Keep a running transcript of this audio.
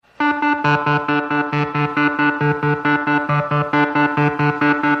Welcome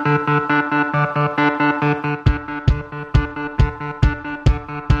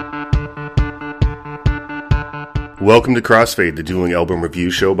to Crossfade, the dueling album review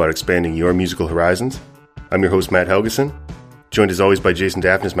show about expanding your musical horizons. I'm your host, Matt Helgeson, joined as always by Jason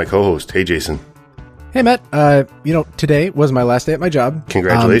Daphnis, my co-host. Hey, Jason. Hey, Matt. Today was my last day at my job.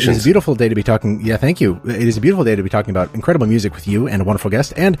 Congratulations. It is a beautiful day to be talking. Yeah, thank you. It is a beautiful day to be talking about incredible music with you and a wonderful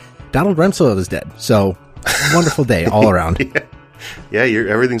guest. And Donald Rumsfeld is dead. So, wonderful day all around. Yeah,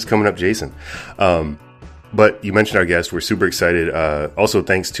 everything's coming up, Jason. But you mentioned our guest. We're super excited. Also,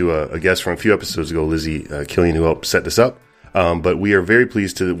 thanks to a guest from a few episodes ago, Lizzie Killian, who helped set this up. But we are very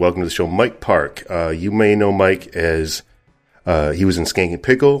pleased to welcome to the show Mike Park. You may know Mike as he was in Skankin'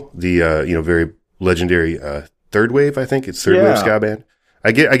 Pickle, the very legendary third wave. I think it's third wave ska band.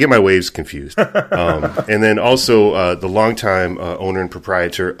 I get my waves confused. And then also the longtime owner and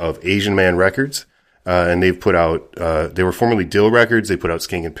proprietor of Asian Man Records. And they've put out, they were formerly Dill Records. They put out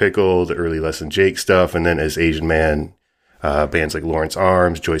Skankin' Pickle, the early Less Than Jake stuff. And then as Asian Man, bands like Lawrence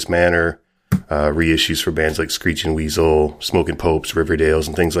Arms, Joyce Manor, reissues for bands like Screeching Weasel, Smoking Popes, Riverdales,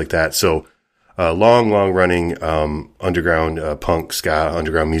 and things like that. So, long running, underground, punk, ska,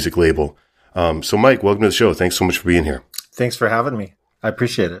 underground music label. So Mike, welcome to the show. Thanks so much for being here. Thanks for having me. I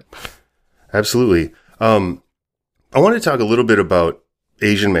appreciate it. Absolutely. I want to talk a little bit about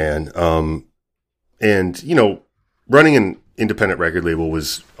Asian Man. And, running an independent record label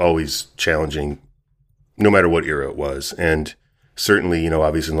was always challenging, no matter what era it was. And certainly,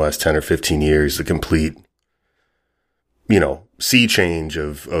 obviously in the last 10 or 15 years, the complete, sea change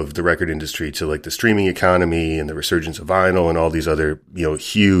of the record industry to like the streaming economy and the resurgence of vinyl and all these other,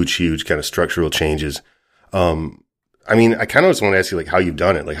 huge kind of structural changes. I kind of just want to ask you, like, how you've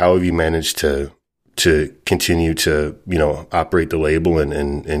done it. Like, how have you managed to continue to, operate the label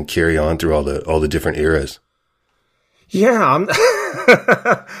and carry on through all the different eras? Yeah,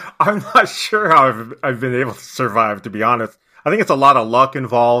 I'm not sure how I've been able to survive, to be honest. I think it's a lot of luck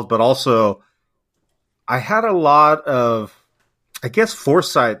involved, but also I had a lot of,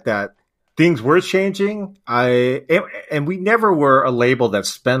 foresight that things were changing. And we never were a label that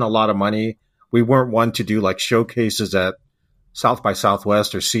spent a lot of money. We weren't one to do like showcases at South by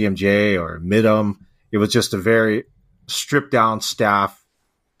Southwest or CMJ or Midem. It was just a very stripped down staff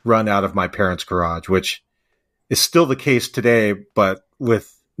run out of my parents' garage, which is still the case today, but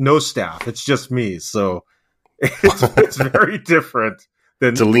with no staff. It's just me. So it's very different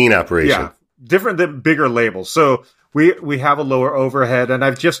than, it's a lean operation. Yeah, different than bigger labels. So we have a lower overhead, and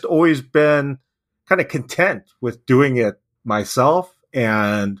I've just always been kind of content with doing it myself.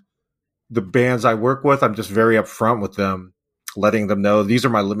 And the bands I work with, I'm just very upfront with them, letting them know these are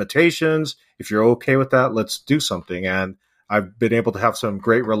my limitations. If you're okay with that, let's do something. And I've been able to have some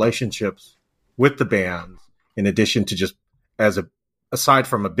great relationships with the bands, in addition to just aside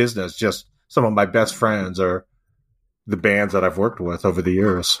from a business, just some of my best friends are the bands that I've worked with over the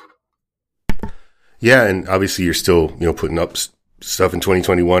years. Yeah. And obviously you're still, putting up stuff in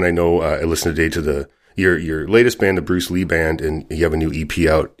 2021. I know I listened today to your latest band, the Bruce Lee Band, and you have a new EP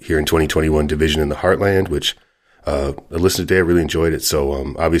out here in 2021, Division in the Heartland, which I listened today. I really enjoyed it.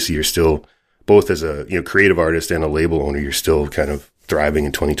 So obviously you're still, both as a creative artist and a label owner, you're still kind of thriving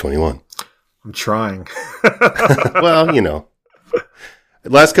in 2021. I'm trying. Well, the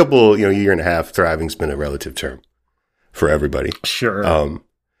last couple, year and a half, thriving's been a relative term for everybody. Sure.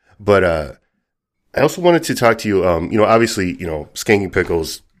 But I also wanted to talk to you, obviously, Skankin'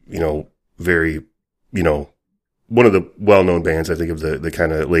 Pickle's, very, one of the well-known bands, I think, of the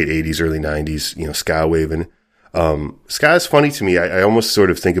kind of late 80s, early 90s, ska waving. Ska is funny to me. I almost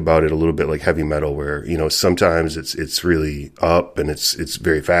sort of think about it a little bit like heavy metal, where, sometimes it's really up and it's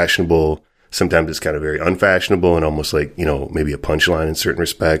very fashionable. Sometimes it's kind of very unfashionable and almost like, maybe a punchline in certain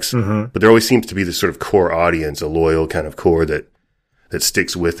respects. Mm-hmm. But there always seems to be this sort of core audience, a loyal kind of core that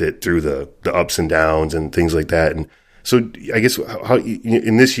sticks with it through the ups and downs and things like that. And so I guess how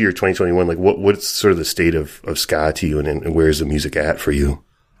in this year, 2021, like what's sort of the state of ska to you, and where's the music at for you?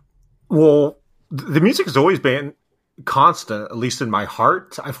 Well, the music has always been constant, at least in my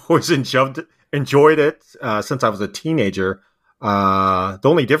heart. I've always enjoyed it since I was a teenager. The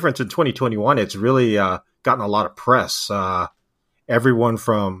only difference in 2021, it's really gotten a lot of press. Everyone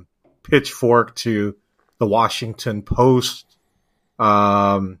from Pitchfork to the Washington Post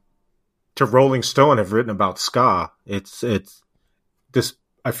to Rolling Stone have written about ska. It's this.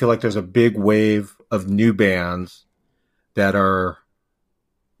 I feel like there's a big wave of new bands that are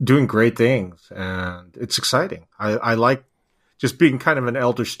doing great things, and it's exciting. I like just being kind of an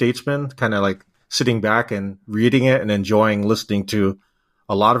elder statesman, kind of like sitting back and reading it and enjoying listening to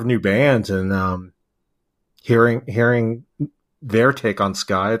a lot of new bands, and hearing their take on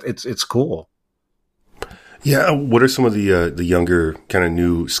ska, it's cool. Yeah, what are some of the younger kind of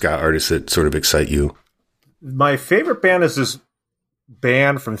new ska artists that sort of excite you? My favorite band is this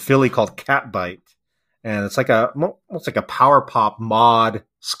band from Philly called Catbite, and it's like almost like a power pop mod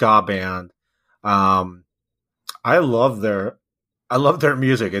ska band. I love their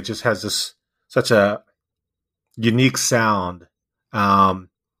music. It just has such a unique sound. In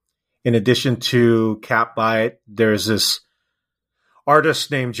addition to Catbite, there's this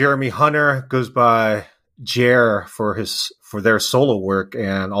artist named Jeremy Hunter, goes by Jer for their solo work,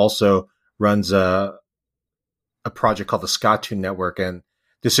 and also runs a project called the Ska Tune Network. And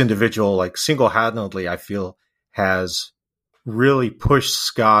this individual, like, single-handedly, I feel, has really pushed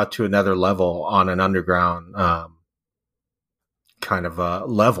ska to another level on an underground kind of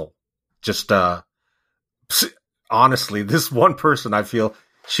level. Just honestly, this one person, I feel,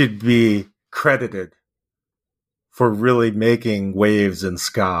 should be credited for really making waves in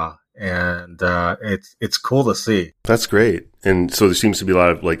ska. And it's cool to see. That's great. And so there seems to be a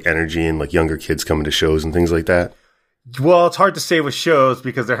lot of like energy and like younger kids coming to shows and things like that. Well, it's hard to say with shows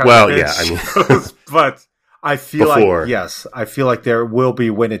because there haven't been shows, but I feel I feel like there will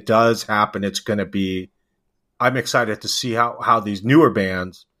be when it does happen. It's going to be. I'm excited to see how these newer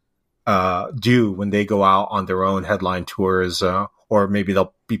bands do when they go out on their own headline tours, or maybe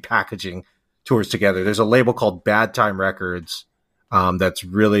they'll be packaging tours together. There's a label called Bad Time Records that's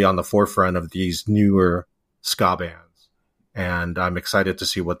really on the forefront of these newer ska bands, and I'm excited to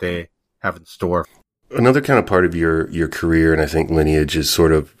see what they have in store. Another kind of part of your career, and I think lineage, is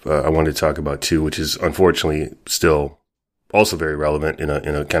sort of I wanted to talk about too, which is unfortunately still also very relevant in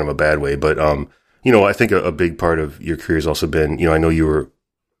a kind of a bad way. But I think a big part of your career has also been, I know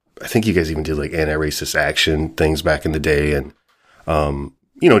I think you guys even did like anti-racist action things back in the day, and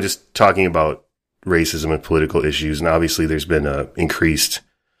just talking about racism and political issues. And obviously, there's been increased,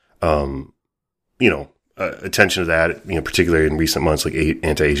 attention to that, particularly in recent months, like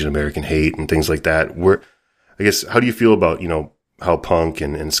anti-Asian American hate and things like that. I guess, how do you feel about, how punk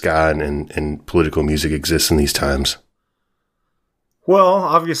and ska and political music exists in these times? Well,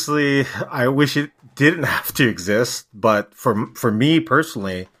 obviously, I wish it didn't have to exist, but for me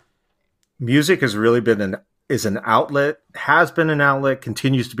personally, music has really been an outlet, has been an outlet,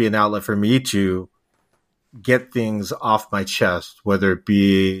 continues to be an outlet for me to get things off my chest, whether it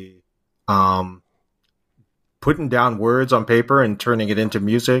be putting down words on paper and turning it into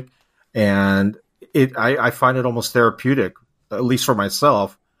music. And I find it almost therapeutic, at least for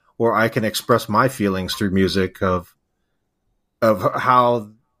myself, where I can express my feelings through music of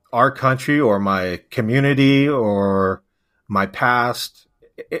how our country or my community or my past,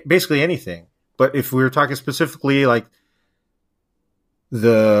 basically anything. But if we were talking specifically like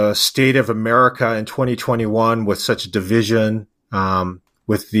the state of America in 2021 with such division,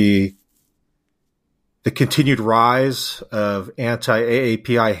 with the continued rise of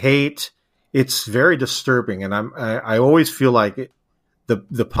anti-AAPI hate, it's very disturbing. And I always feel like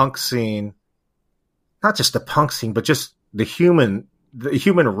the punk scene, not just the punk scene, but just the human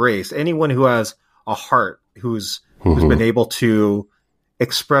race, anyone who has a heart, who's been able to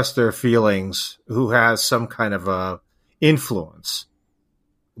express their feelings, who has some kind of a influence,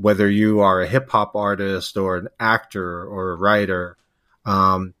 whether you are a hip hop artist or an actor or a writer,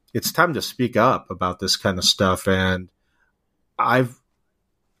 it's time to speak up about this kind of stuff. And I've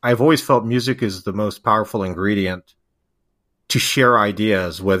always felt music is the most powerful ingredient to share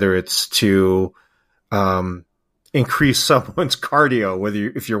ideas, whether it's to increase someone's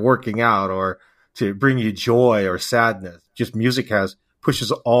cardio, if you're working out, or to bring you joy or sadness. Just music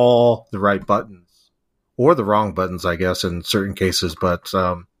pushes all the right buttons, or the wrong buttons, I guess, in certain cases. But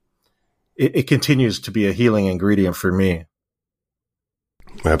it continues to be a healing ingredient for me.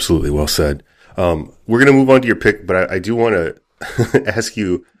 Absolutely. Well said. We're going to move on to your pick, but I do want to ask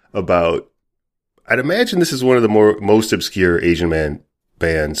you about, I'd imagine this is one of the most obscure Asian man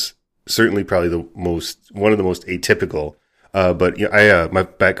bands, certainly probably one of the most atypical. But my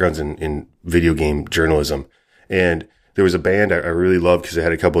background's in video game journalism, and there was a band I really loved because it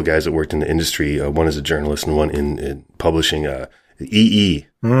had a couple of guys that worked in the industry. One is a journalist and one in publishing, EE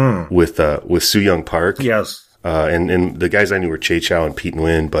with Soo Young Park. Yes. And the guys I knew were Che Chow and Pete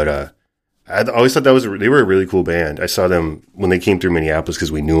Nguyen, but I always thought they were a really cool band. I saw them when they came through Minneapolis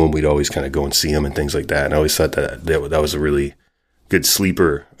because we knew them. We'd always kind of go and see them and things like that. And I always thought that was a really good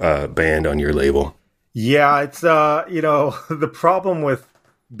sleeper band on your label. Yeah, it's the problem with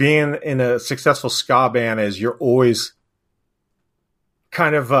being in a successful ska band is you're always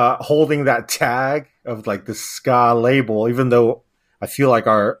kind of holding that tag of like the ska label, even though I feel like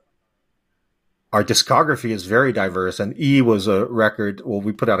our discography is very diverse, and E was a record. Well,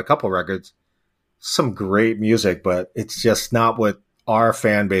 we put out a couple records, some great music, but it's just not what our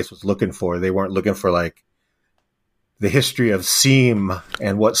fan base was looking for. They weren't looking for like the history of Seam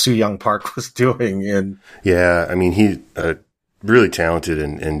and what Soo Young Park was doing. And yeah, I mean, he really talented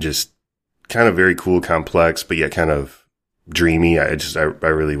and just kind of very cool, complex, but yet kind of dreamy. I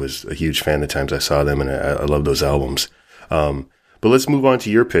really was a huge fan the times I saw them, and I love those albums. But let's move on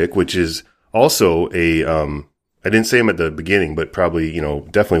to your pick, which is also I didn't say him at the beginning, but probably,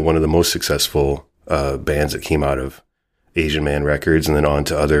 definitely one of the most successful bands that came out of Asian Man Records and then on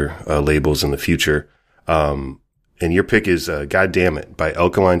to other labels in the future. And your pick is God Damn It by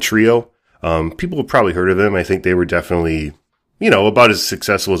Alkaline Trio. People have probably heard of them. I think they were definitely, about as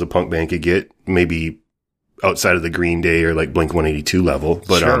successful as a punk band could get, maybe outside of the Green Day or like Blink-182 level.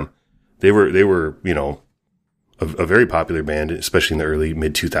 But sure. They were, a very popular band, especially in the early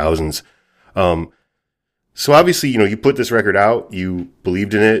mid-2000s. So obviously, you put this record out, you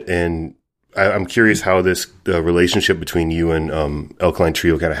believed in it, and I'm curious how this relationship between you and Alkaline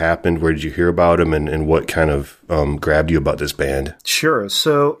Trio kind of happened. Where did you hear about them, and what kind of grabbed you about this band? Sure.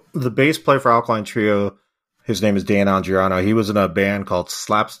 So the bass player for Alkaline Trio, his name is Dan Andriano. He was in a band called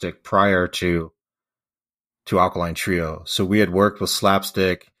Slapstick prior to Alkaline Trio. So we had worked with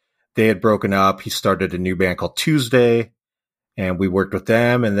Slapstick. They had broken up. He started a new band called Tuesday, and we worked with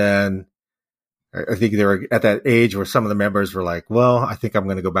them. And then I think they were at that age where some of the members were like, well, I think I'm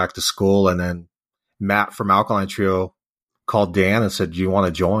going to go back to school. And then Matt from Alkaline Trio called Dan and said, do you want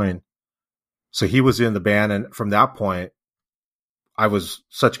to join? So he was in the band. And from that point, I was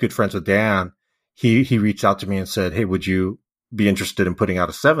such good friends with Dan. He reached out to me and said, hey, would you be interested in putting out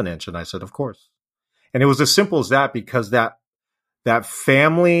a 7-inch? And I said, of course. And it was as simple as that, because that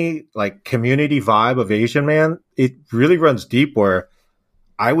family, like community vibe of Asian Man, it really runs deep, where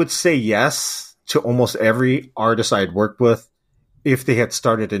I would say yes to almost every artist I'd worked with. If they had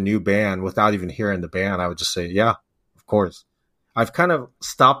started a new band without even hearing the band, I would just say, yeah, of course. I've kind of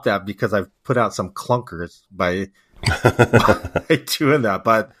stopped that because I've put out some clunkers by doing that.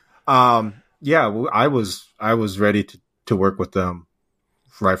 But, yeah, I was ready to work with them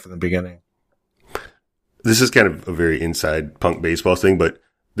right from the beginning. This is kind of a very inside punk baseball thing, but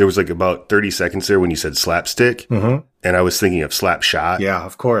there was like about 30 seconds there when you said slapstick, and I was thinking of slap shot. Yeah,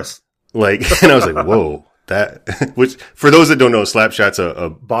 of course. Like, and I was like, whoa, that, which for those that don't know, Slapshot's a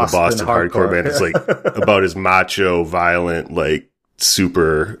Boston hardcore band. It's like about as macho, violent, like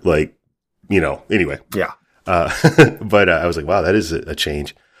super, like, anyway. Yeah. But I was like, wow, that is a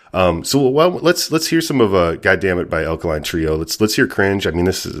change. So let's hear some of God Damn It by Alkaline Trio. Let's hear Cringe. I mean,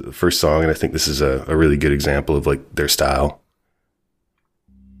 this is the first song, and I think this is a really good example of like their style.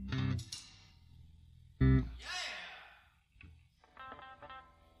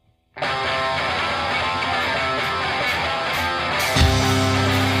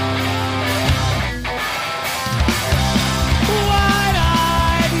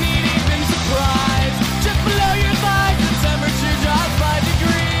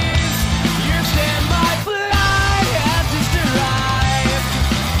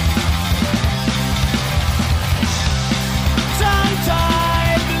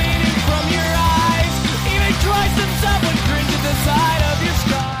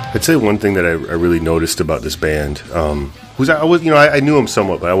 I'd say one thing that I really noticed about this band, I knew them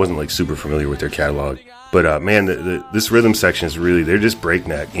somewhat, but I wasn't like super familiar with their catalog. But man, this rhythm section is really, they're just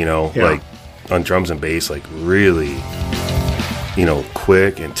breakneck, like on drums and bass, like really,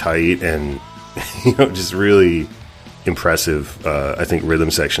 quick and tight and, just really impressive, I think,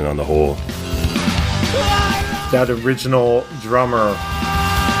 rhythm section on the whole. That original drummer,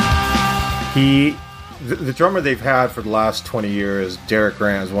 the drummer they've had for the last 20 years, Derek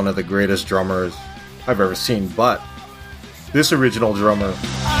Grant, is one of the greatest drummers I've ever seen. But this original drummer,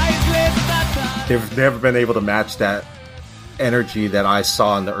 they've never been able to match that energy that I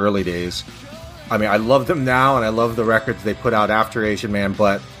saw in the early days. I mean, I love them now, and I love the records they put out after Asian Man,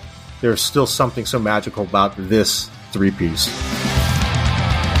 but there's still something so magical about this three-piece.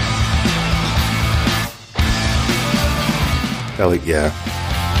 Yeah.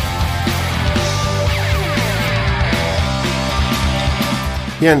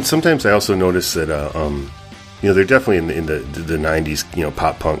 Yeah, and sometimes I also notice that, they're definitely in the 90s,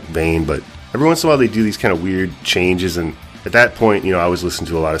 pop punk vein, but every once in a while they do these kind of weird changes, and at that point, I was listening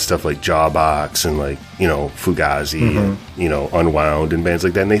to a lot of stuff like Jawbox and like, Fugazi and, Unwound and bands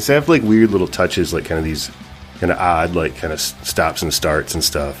like that, and they have like weird little touches, like kind of these kind of odd, like kind of stops and starts and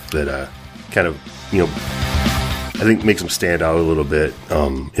stuff that kind of, I think makes them stand out a little bit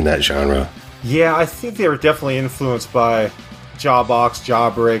in that genre. Yeah, I think they were definitely influenced by Jawbox,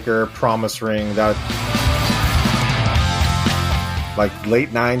 Jawbreaker, Promise Ring, that like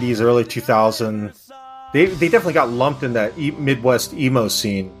late 90s, early 2000. They definitely got lumped in that Midwest emo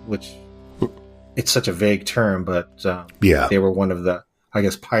scene, which it's such a vague term, but they were one of the, I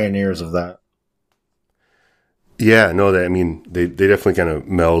guess, pioneers of that. Yeah, no, they definitely kind of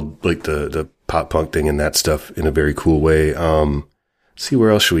meld like the pop punk thing and that stuff in a very cool way. See,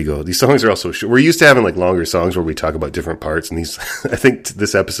 where else should we go? These songs are also short. We're used to having like longer songs where we talk about different parts, and these, I think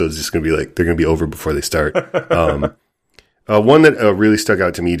this episode is just going to be like, they're going to be over before they start. One that really stuck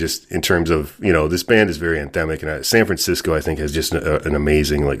out to me just in terms of, this band is very anthemic, and San Francisco, I think, has just an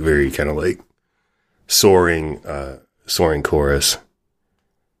amazing, like very kind of like soaring chorus.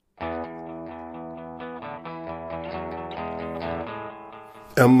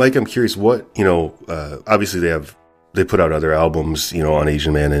 Mike, I'm curious what, obviously they put out other albums, on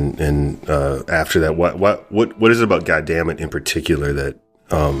Asian Man and after that, what is it about Goddammit in particular that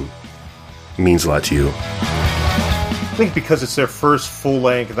means a lot to you? I think because it's their first full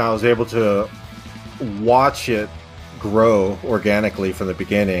length, and I was able to watch it grow organically from the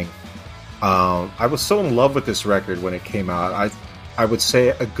beginning. I was so in love with this record when it came out. I would say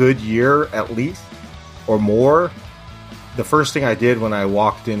a good year at least or more. The first thing I did when I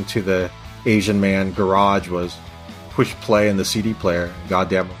walked into the Asian Man garage was push play in the CD player.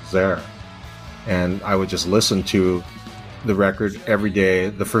 Goddamn, it was there. And I would just listen to the record every day,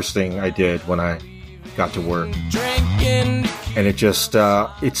 the first thing I did when I got to work. And it just,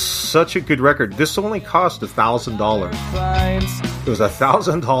 it's such a good record. This only cost $1,000. It was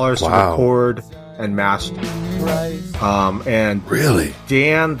 $1,000 to record and master. And really,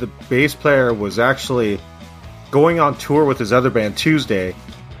 Dan, the bass player, was actually going on tour with his other band, Tuesday.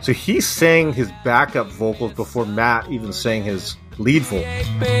 So he sang his backup vocals before Matt even sang his lead vocal.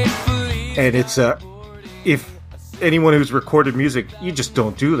 And it's if anyone who's recorded music, you just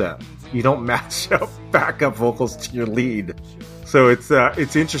don't do that. You don't match up backup vocals to your lead. So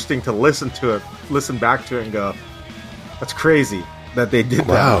it's interesting to listen back to it and go, that's crazy that they did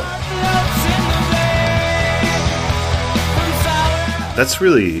that. That's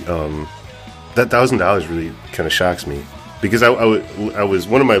really that $1,000 really kind of shocks me, because I was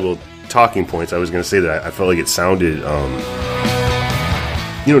one of my little talking points. I was going to say that I felt like it sounded,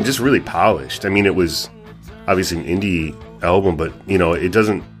 just really polished. I mean, it was obviously an indie album, but it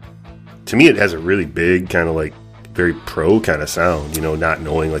doesn't. To me, it has a really big kind of like very pro kind of sound. Not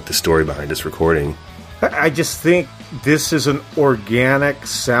knowing like the story behind this recording. I just think this is an organic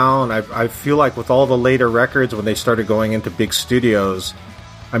sound. I feel like with all the later records, when they started going into big studios,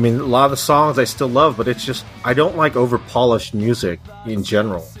 I mean, a lot of the songs I still love, but it's just, I don't like over-polished music in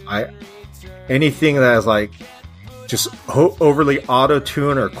general. Anything that is like just overly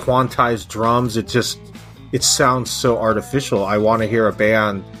auto-tune or quantized drums, it sounds so artificial. I want to hear a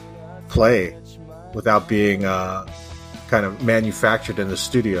band play without being kind of manufactured in the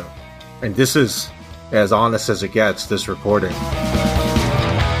studio. And this is as honest as it gets, this recording.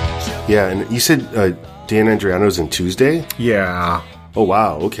 Yeah, and you said Dan Andriano's in Tuesday? Yeah. Oh,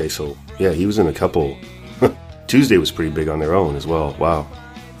 wow. Okay, so, yeah, he was in a couple. Tuesday was pretty big on their own as well. Wow.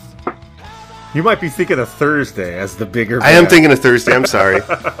 You might be thinking of Thursday as the bigger band. I am thinking of Thursday. I'm sorry.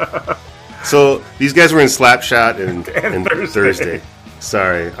 So, these guys were in Slapshot and Thursday.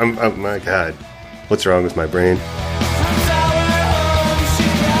 Sorry. I'm my God. What's wrong with my brain?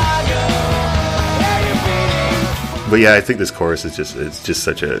 But yeah, I think this chorus is just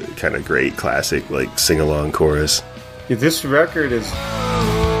such a kind of great classic, like, sing-along chorus. This record is,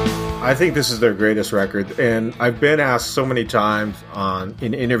 I think this is their greatest record, and I've been asked so many times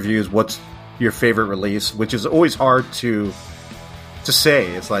in interviews, what's your favorite release, which is always hard to say.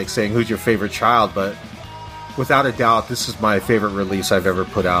 It's like saying who's your favorite child, but without a doubt, this is my favorite release I've ever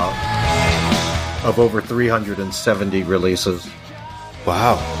put out, of over 370 releases.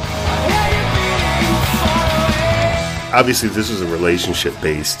 Wow. Obviously, this was a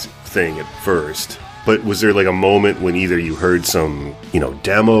relationship-based thing at first. But was there like a moment when either you heard some,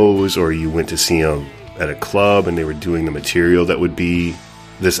 demos, or you went to see them at a club and they were doing the material that would be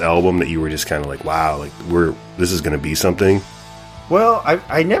this album that you were just kind of like, wow, like this is going to be something? Well,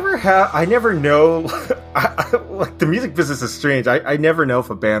 I never know. Like, the music business is strange. I never know if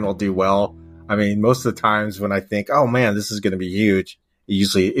a band will do well. I mean, most of the times when I think, oh man, this is going to be huge, it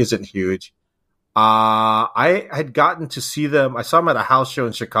usually isn't huge. I had gotten to see them. I saw them at a house show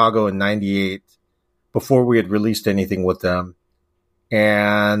in Chicago in '98. Before we had released anything with them.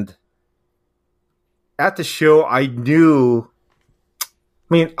 And at the show, I knew,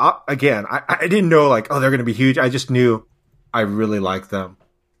 I didn't know like, oh, they're going to be huge. I just knew I really liked them.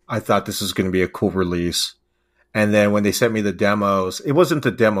 I thought this was going to be a cool release. And then when they sent me the demos, it wasn't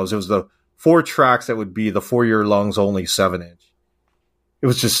the demos. It was the 4 tracks that would be the For Your Lungs Only 7-inch. It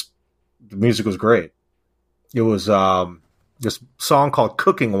was just, the music was great. It was, this song called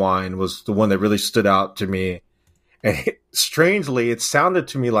Cooking Wine was the one that really stood out to me. And strangely, it sounded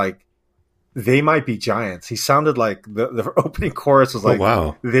to me like They Might Be Giants. He sounded like the opening chorus was like,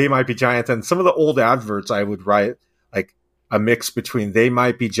 wow. They Might Be Giants. And some of the old adverts I would write like a mix between They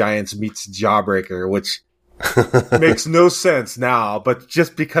Might Be Giants meets Jawbreaker, which makes no sense now. But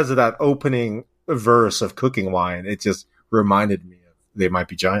just because of that opening verse of Cooking Wine, it just reminded me of They Might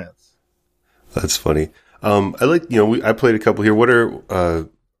Be Giants. That's funny. I like, I played a couple here. What are,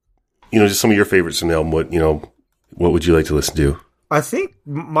 just some of your favorites from the album? What would you like to listen to? I think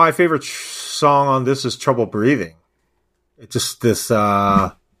my favorite song on this is Trouble Breathing. It's just this,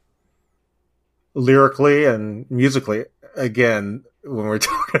 lyrically and musically, again, when we're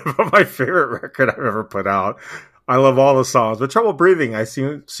talking about my favorite record I've ever put out, I love all the songs, but Trouble Breathing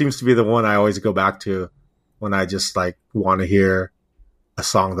seems to be the one I always go back to when I just like want to hear a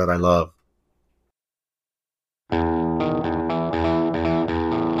song that I love.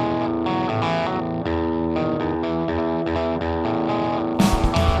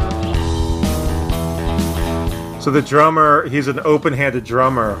 So the drummer, he's an open-handed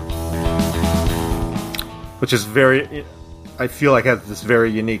drummer, which is I feel like has this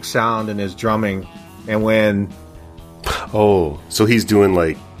very unique sound in his drumming. And when... Oh, so he's doing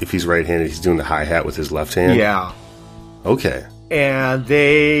like, if he's right-handed, he's doing the hi-hat with his left hand? Yeah. Okay. And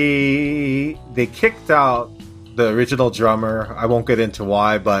they kicked out the original drummer. I won't get into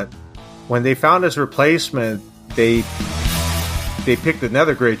why, but when they found his replacement, they picked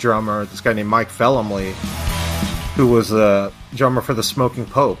another great drummer, this guy named Mike Fellamley, who was the drummer for the Smoking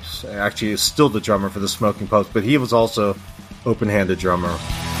Popes. Actually, is still the drummer for the Smoking Popes, but he was also open-handed drummer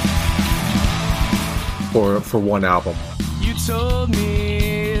for one album. You told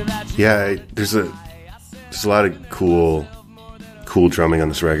me that there's a lot of cool drumming on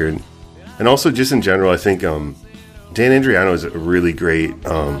this record, and also just in general, I think Dan Andriano is a really great,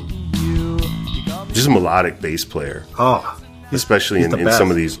 just a melodic bass player. Oh, especially in best. some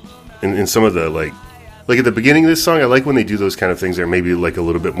of these, in some of the like at the beginning of this song, I like when they do those kind of things. There maybe like a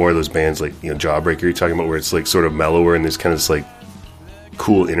little bit more of those bands like Jawbreaker you're talking about, where it's like sort of mellower and there's kind of this like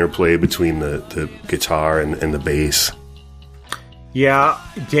cool interplay between the guitar and the bass. Yeah,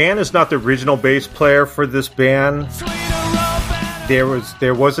 Dan is not the original bass player for this band. There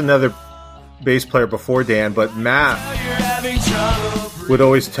was another bass player before Dan, but Matt would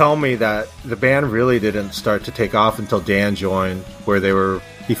always tell me that the band really didn't start to take off until Dan joined, where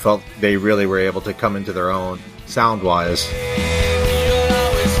he felt they really were able to come into their own sound-wise.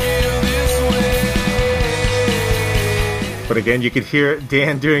 But again, you could hear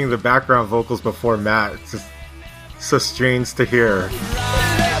Dan doing the background vocals before Matt. It's just so strange to hear.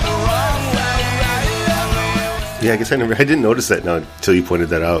 Yeah, I guess I didn't notice that now until you pointed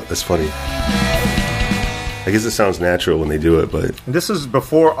that out. That's funny. I guess it sounds natural when they do it, but... And this is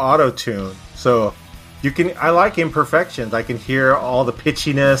before auto-tune, so I like imperfections. I can hear all the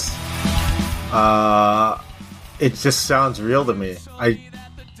pitchiness. It just sounds real to me.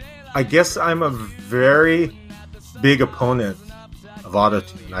 I guess I'm a very big opponent of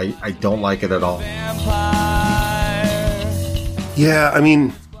auto-tune. I don't like it at all. Yeah, I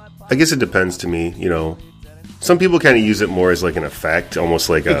mean, I guess it depends to me, Some people kind of use it more as like an effect, almost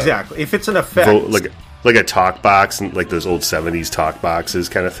like exactly. If it's an effect, like a talk box, and like those old 70s talk boxes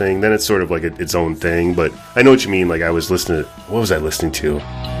kind of thing, then it's sort of like its own thing. But I know what you mean. Like I was listening to, what was I listening to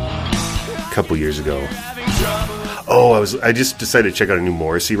a couple years ago? Oh, I just decided to check out a new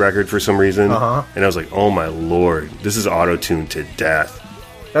Morrissey record for some reason, and I was like, oh my lord, this is auto-tuned to death.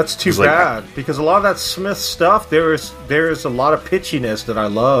 That's too bad, because a lot of that Smith stuff, there is a lot of pitchiness that I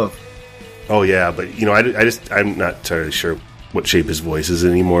love. Oh yeah, but I'm not entirely sure what shape his voice is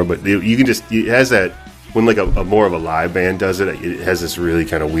anymore. But you can just, it has that, when like a more of a live band does it, it has this really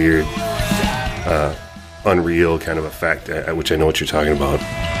kind of weird, unreal kind of effect, which I know what you're talking about.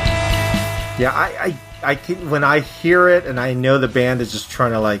 Yeah, I can, when I hear it and I know the band is just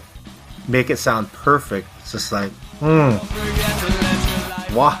trying to like make it sound perfect, it's just like,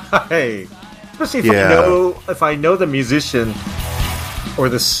 why? Especially if I know the musician or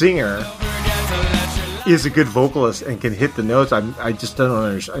the singer is a good vocalist and can hit the notes. I just don't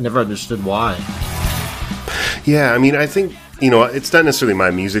understand. I never understood why. Yeah, I mean, I think it's not necessarily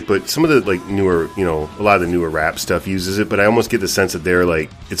my music, but some of the like newer, a lot of the newer rap stuff uses it. But I almost get the sense that they're like,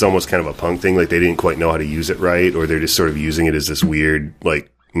 it's almost kind of a punk thing. Like they didn't quite know how to use it right, or they're just sort of using it as this weird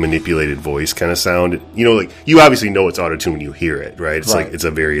like manipulated voice kind of sound. Like you obviously know it's auto-tune when you hear it, right? It's like it's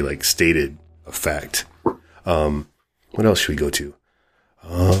a very like stated effect. What else should we go to?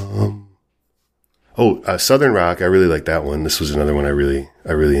 Southern Rock. I really like that one. This was another one I really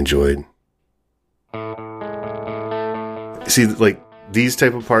enjoyed. See, like these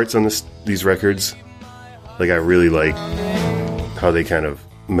type of parts on these records, like I really like how they kind of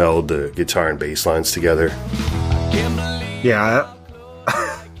meld the guitar and bass lines together. Yeah,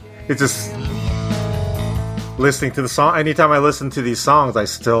 it's just listening to the song. Anytime I listen to these songs, I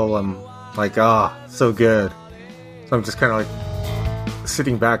still am like, so good. So I'm just kind of like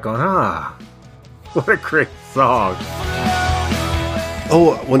sitting back going, what a great song.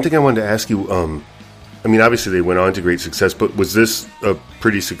 Oh, one thing I wanted to ask you, I mean, obviously they went on to great success, but was this a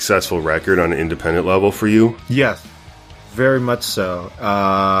pretty successful record on an independent level for you? Yes, very much so.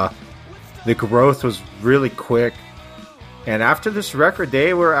 The growth was really quick. And after this record,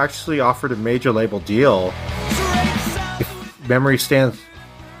 they were actually offered a major label deal. If memory stands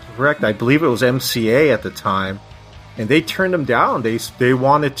correct, I believe it was MCA at the time. And they turned them down. They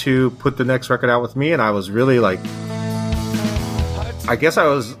wanted to put the next record out with me, and I was really like, I guess I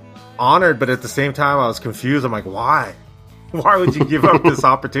was honored, but at the same time I was confused. I'm like, why? Why would you give up this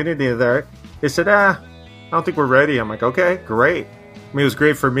opportunity there? They said, I don't think we're ready. I'm like, okay, great. I mean, it was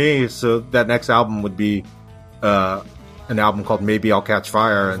great for me. So that next album would be an album called Maybe I'll Catch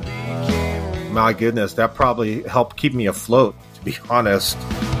Fire. And my goodness, that probably helped keep me afloat, to be honest.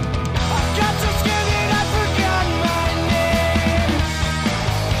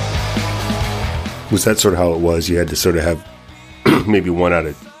 Was that sort of how it was? You had to sort of have maybe 1 out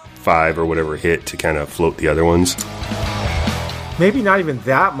of 5 or whatever hit to kind of float the other ones? Maybe not even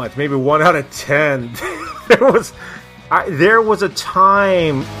that much. Maybe 1 out of 10. There was a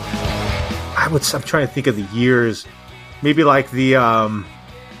time. I'm trying to think of the years. Maybe like the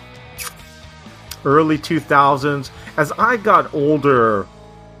early 2000s. As I got older,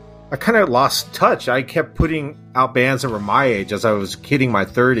 I kind of lost touch. I kept putting out bands that were my age as I was hitting my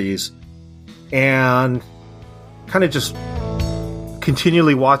 30s, and kind of just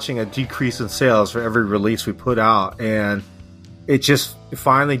continually watching a decrease in sales for every release we put out. And it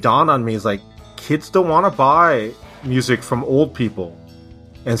finally dawned on me, it's like, kids don't want to buy music from old people.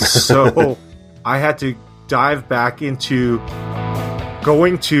 And so I had to dive back into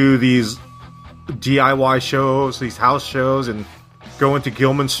going to these DIY shows, these house shows, and going to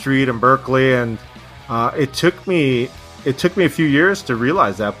Gilman Street in Berkeley. And it took me a few years to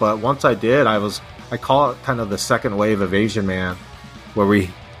realize that, but once I did, I call it kind of the second wave of Asian Man, where we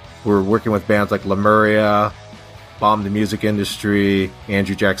were working with bands like Lemuria, Bomb the Music Industry,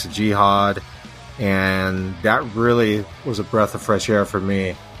 Andrew Jackson Jihad, and that really was a breath of fresh air for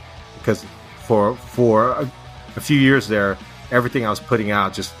me, because for a few years there, everything I was putting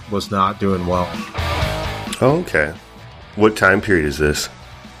out just was not doing well. Oh, okay. What time period is this?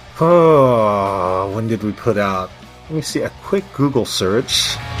 Oh, when did we put out? Let me see, a quick Google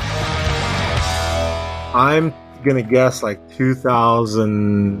search. I'm going to guess like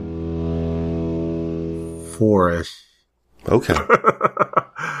 2004-ish. Okay.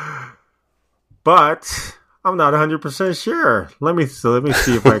 But I'm not 100% sure. Let me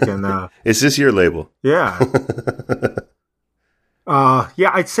see if I can... Is this your label? Yeah.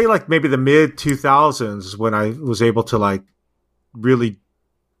 Yeah, I'd say like maybe the mid-2000s when I was able to like really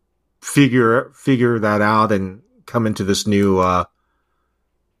figure that out and come into this new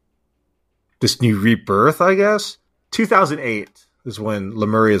rebirth, I guess. 2008 is when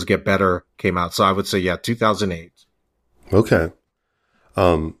Lemuria's Get Better came out. So I would say, yeah, 2008. Okay.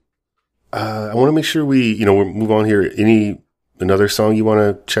 I want to make sure we'll move on here. Another song you want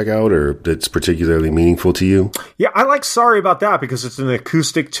to check out or that's particularly meaningful to you? Yeah, I like Sorry About That because it's an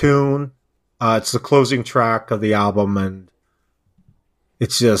acoustic tune. It's the closing track of the album, and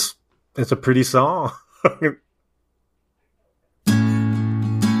it's a pretty song.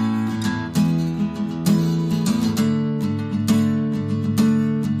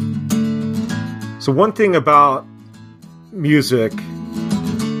 So one thing about music,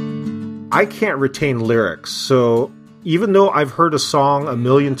 I can't retain lyrics. So even though I've heard a song a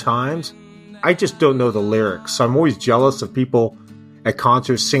million times, I just don't know the lyrics. So I'm always jealous of people at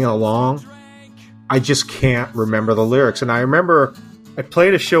concerts singing along. I just can't remember the lyrics. And I remember I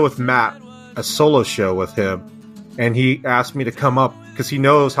played a show with Matt, a solo show with him, and he asked me to come up because he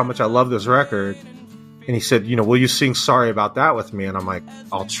knows how much I love this record. And he said, will you sing Sorry About That with me? And I'm like,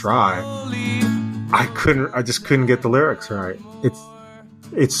 I'll try. I just couldn't get the lyrics right.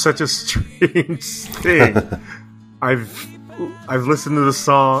 It's such a strange thing. I've listened to the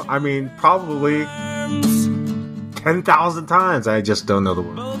song, I mean, probably 10,000 times. I just don't know the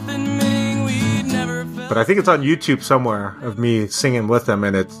words. But I think it's on YouTube somewhere of me singing with them,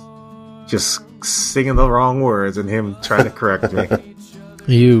 and it's just singing the wrong words and him trying to correct me.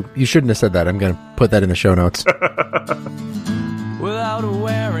 You shouldn't have said that. I'm going to put that in the show notes. Without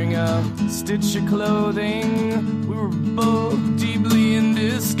wearing a stitch of clothing, we were both deeply in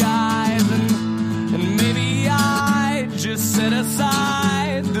disguise, and maybe I just set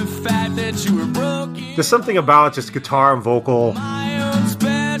aside the fact that you were broken. There's something about just guitar and vocal My own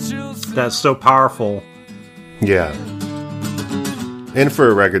special that's so powerful. Yeah. And for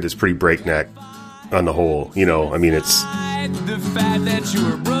a record that's pretty breakneck on the whole, you know, I mean, it's side, the fact that you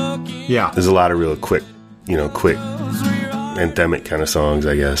were broken. Yeah, there's a lot of real quick anthemic kind of songs,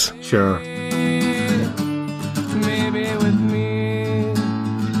 I guess. sure. Maybe with me.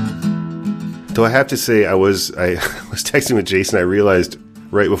 Though I have to say, I was texting with Jason. I realized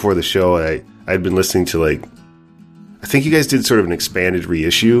right before the show I'd been listening to, like, I think you guys did sort of an expanded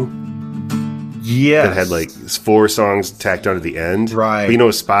reissue Yes. that had like 4 songs tacked onto the end. Right. But you know,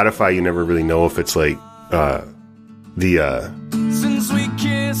 with Spotify, you never really know if it's like Since we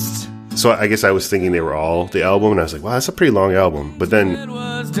kissed, So I guess I was thinking they were all the album, and I was like, wow, that's a pretty long album. But then it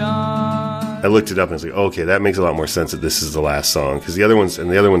was done. I looked it up and I was like, okay, that makes a lot more sense that this is the last song, because the other ones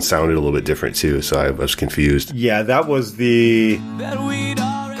sounded a little bit different too. So I was confused. Yeah, that was the... That we'd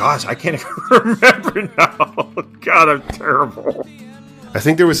already Gosh, I can't even remember now. God, I'm terrible. I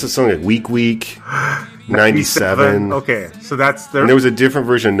think there was a song like Week Week, 97. Okay, so that's their... And there was a different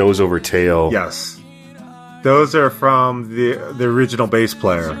version, Nose Over Tail. Yes. Those are from the original bass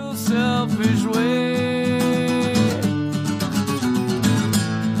player. selfish way.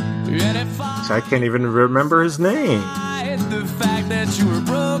 And if I So I can't even remember his name. hide the fact that you were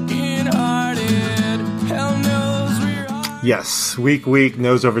broken hearted, hell knows we're all Yes, Week Week,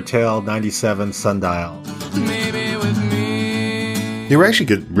 Nose Over Tail, 97, Sundial. maybe with me. They were actually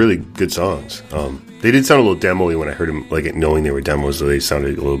good, really good songs. They did sound a little demo-y when I heard them, like knowing they were demos, so they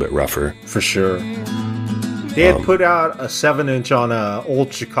sounded a little bit rougher. For sure. They had put out a 7-inch on a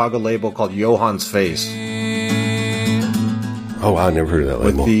old Chicago label called Johann's Face Oh wow, I never heard of that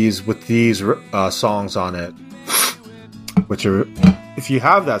with label. these songs on it. Which are, if you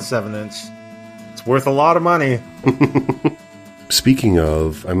have that 7-inch, it's worth a lot of money. Speaking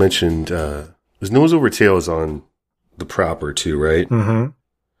of, I mentioned was Nose Over Tail is on The Proper too, right? Mm-hmm.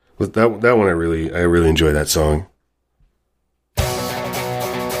 With that one, I really enjoy that song.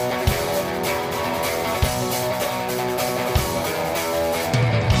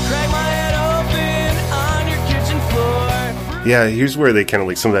 Crack my head open on your kitchen floor. Yeah, here's where they kind of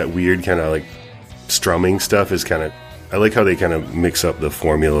like some of that weird kind of like strumming stuff is kind of. I like how they kind of mix up the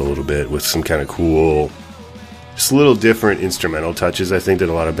formula a little bit with some kind of cool, just a little different instrumental touches. I think that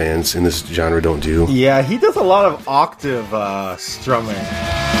a lot of bands in this genre don't do. Yeah, he does a lot of octave strumming.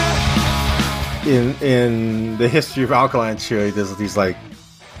 In the history of Alkaline Trio, he does these like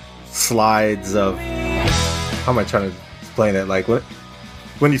slides of. How am I trying to explain it? Like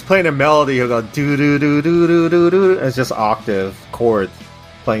when he's playing a melody, he'll go do do do do do do do. It's just octave chords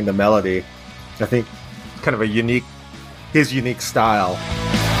playing the melody. I think it's kind of his unique style.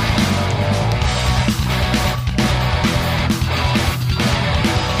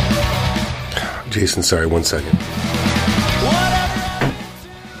 Jason, sorry, 1 second.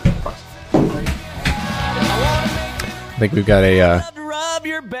 I think we've got a Rub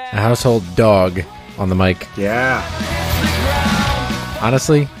your back. household dog on the mic. Yeah,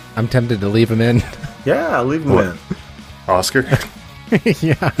 Honestly, I'm tempted to leave him in. yeah. Leave him in. Oscar.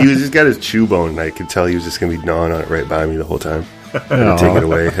 Yeah. He was just got his chew bone, and I could tell he was just going to be gnawing on it right by me the whole time. I had to take it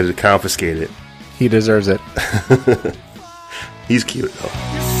away. Had to confiscate it. He deserves it. He's cute, though.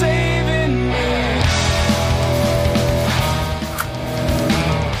 You're saving me.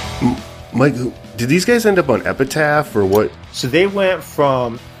 Mike, did these guys end up on Epitaph, or what? So they went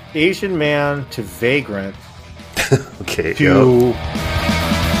from Asian Man to Vagrant Okay, to.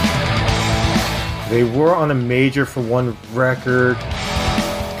 They were on a major for one record.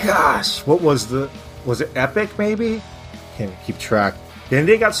 Gosh, what was it Epic maybe? Can't keep track. Then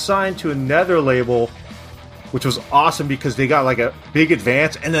they got signed to another label, which was awesome because they got like a big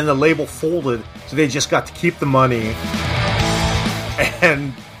advance, and then the label folded, so they just got to keep the money.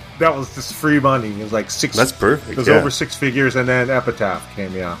 And that was just free money. It was like six. That's perfect, It was yeah. over 6 figures, and then Epitaph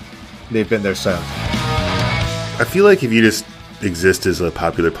came. Yeah, they've been there since. I feel like if you just exist as a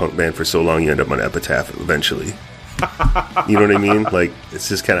popular punk band for so long, you end up on Epitaph eventually. You know what I mean? Like, it's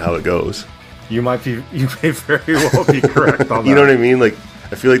just kind of how it goes. You may very well be correct on that. You know what I mean? Like,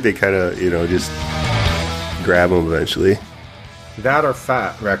 I feel like they kind of, just grab them eventually. That or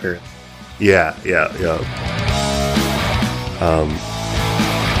Fat record. Yeah.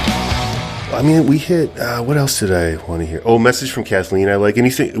 I mean, we hit. What else did I want to hear? Oh, Message from Kathleen. I like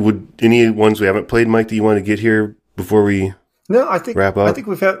anything. Would any ones we haven't played, Mike, that you want to get here before we? No, I think wrap up? I think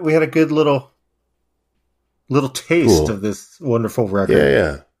we had a good little taste of this wonderful record.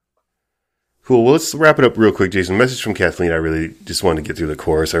 Yeah. Cool. Well, let's wrap it up real quick, Jason. Message from Kathleen. I really just wanted to get through the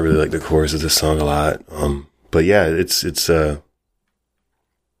chorus. I really like the chorus of this song a lot. But yeah, it's. I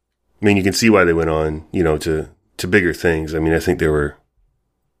mean, you can see why they went on, to bigger things. I mean, I think they were.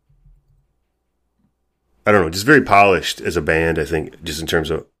 I don't know, just very polished as a band. I think just in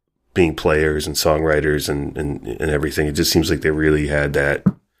terms of being players and songwriters and everything, it just seems like they really had that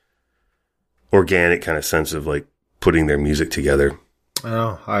organic kind of sense of like putting their music together.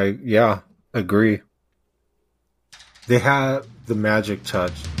 Oh, I agree. They had the magic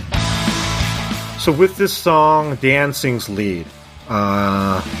touch. So with this song, Dan sings lead.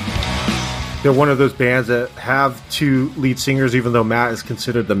 They're one of those bands that have two lead singers, even though Matt is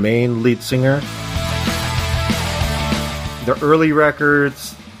considered the main lead singer. The early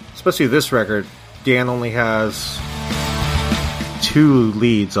records, especially this record, Dan only has 2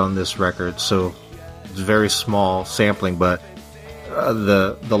 leads on this record, so it's very small sampling. But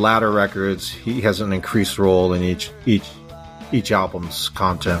the latter records, he has an increased role in each album's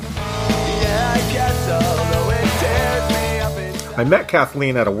content. I met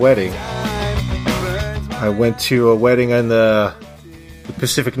Kathleen at a wedding. I went to a wedding in the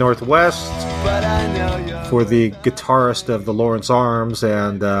Pacific Northwest for the guitarist of the Lawrence Arms,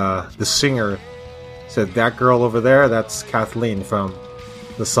 and the singer said, "That girl over there, that's Kathleen from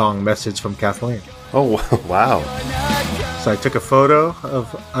the song Message from Kathleen." Oh, wow. So I took a photo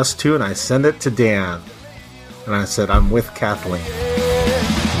of us two and I sent it to Dan. And I said, "I'm with Kathleen."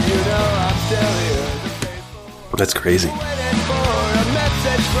 That's crazy.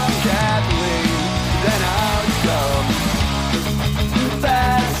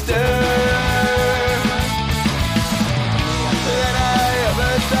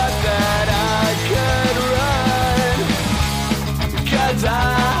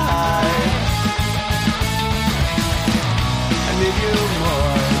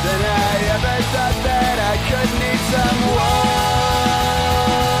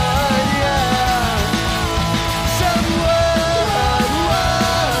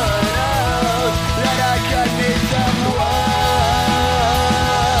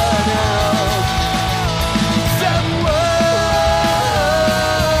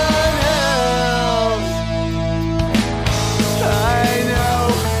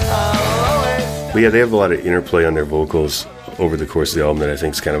 But yeah, they have a lot of interplay on their vocals over the course of the album that I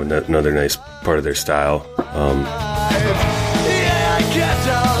think is kind of another nice part of their style.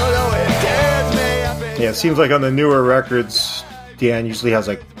 Yeah, it seems like on the newer records, Dan usually has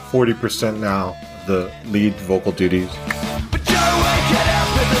like 40% now of the lead vocal duties.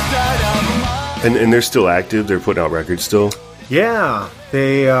 And they're still active? They're putting out records still? Yeah,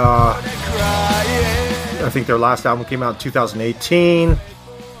 they, I think their last album came out in 2018.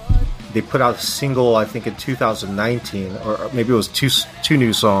 They put out a single, I think, in 2019, or maybe it was two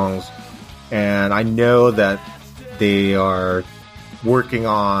new songs. And I know that they are working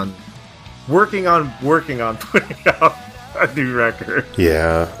on putting out a new record.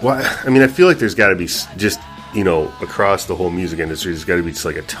 Yeah. Well, I mean, I feel like there's got to be just, across the whole music industry, there's got to be just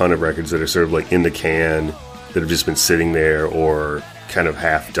like a ton of records that are sort of like in the can that have just been sitting there or kind of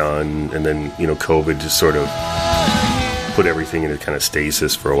half done. And then, COVID just sort of put everything in a kind of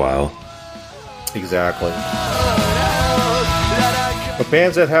stasis for a while. Exactly. But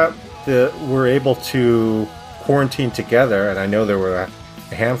bands that were able to quarantine together, and I know there were a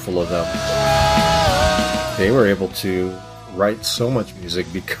handful of them, they were able to write so much music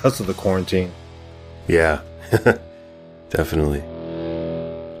because of the quarantine. Yeah, definitely.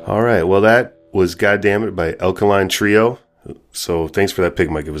 All right, well, that was Goddammit by Alkaline Trio. So thanks for that pick,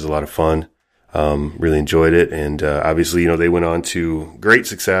 Mike. It was a lot of fun. Really enjoyed it. And obviously, they went on to great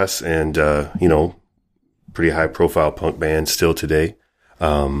success and, pretty high profile punk band still today.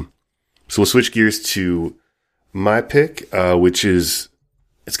 So we'll switch gears to my pick, which is,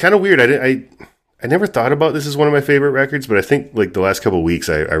 it's kind of weird. I never thought about this as one of my favorite records, but I think like the last couple of weeks,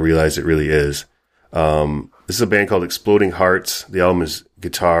 I realized it really is. This is a band called Exploding Hearts. The album is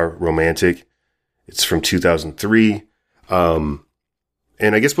Guitar Romantic. It's from 2003.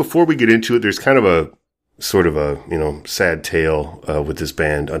 And I guess before we get into it, there's kind of a sort of a, sad tale, with this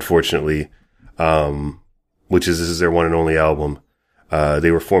band, unfortunately, which is, this is their one and only album. They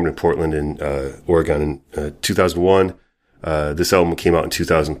were formed in Portland in, Oregon in, 2001. This album came out in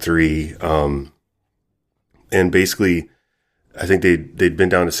 2003. And basically, I think they'd been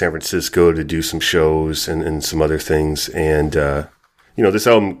down to San Francisco to do some shows and some other things. And, this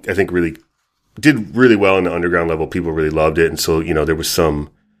album, I think, really did really well in the underground level. People really loved it. And so, there was some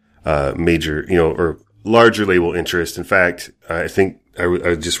major, or larger label interest. In fact, I think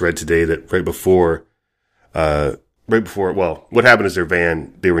I just read today that right before, what happened is they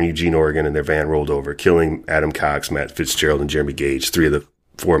were in Eugene, Oregon, and their van rolled over, killing Adam Cox, Matt Fitzgerald, and Jeremy Gage, 3 of the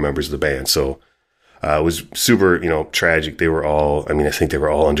 4 members of the band. So it was super, tragic. They were all, I think they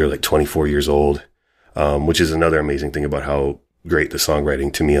were all under like 24 years old, which is another amazing thing about how great the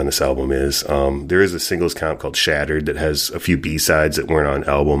songwriting to me on this album is. There is a singles comp called Shattered that has a few B-sides that weren't on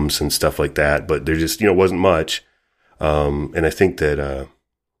albums and stuff like that, but there just, wasn't much. And I think that, I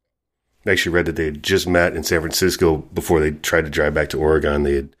actually read that they had just met in San Francisco before they tried to drive back to Oregon.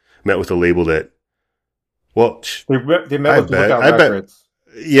 They had met with a label that, they met with Lookout Records.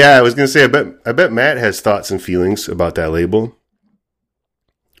 Yeah, I was going to say, I bet Matt has thoughts and feelings about that label.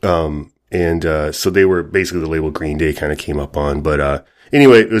 So they were basically the label Green Day kind of came up on. But,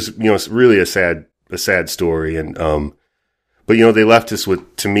 anyway, it was, it's really a sad story. And, but, they left us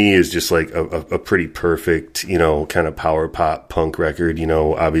with, to me, is just like a pretty perfect, kind of power pop punk record,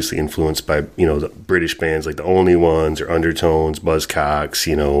 obviously influenced by, the British bands like the Only Ones or Undertones,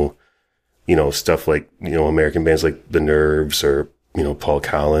 Buzzcocks, stuff like, American bands like The Nerves or, Paul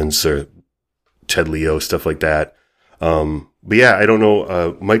Collins or Ted Leo, stuff like that. But yeah, I don't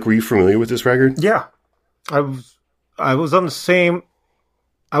know. Mike, were you familiar with this record? Yeah, I was on the same.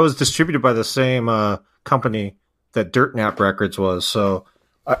 I was distributed by the same company that Dirt Nap Records was. So,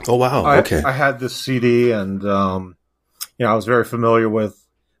 oh wow, okay. I had this CD, and I was very familiar with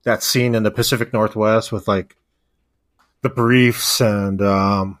that scene in the Pacific Northwest with like the Briefs and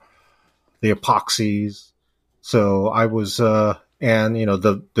the Epoxies. So I was, and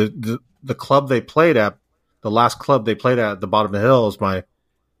the club they played at. The last club they played at the bottom of the hill is my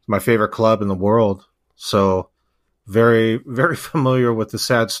favorite club in the world. So very, very familiar with the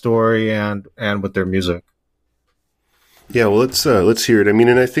sad story and with their music. Yeah, well, let's hear it.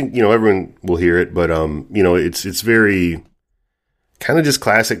 And I think, everyone will hear it, but, it's very kind of just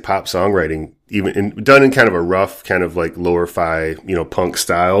classic pop songwriting, done in kind of a rough, kind of like lower-fi, punk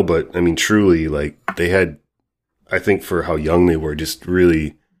style. But truly, like they had, I think for how young they were, just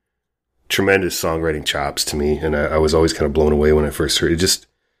really tremendous songwriting chops to me, and I was always kind of blown away when I first heard it. Just,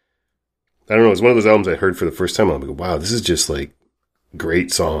 I don't know, it's one of those albums I heard for the first time. I'm like, wow, this is just like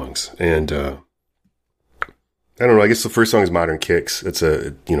great songs. And I don't know, I guess the first song is Modern Kicks. It's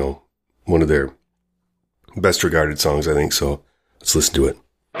one of their best regarded songs, I think. So let's listen to it.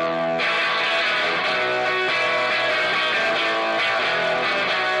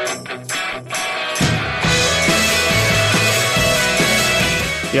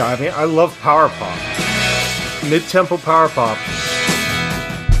 Yeah, I love power pop. Mid-tempo power pop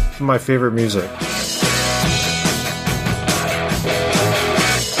is my favorite music.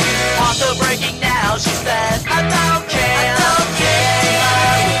 Also breaking now, she says, I don't care.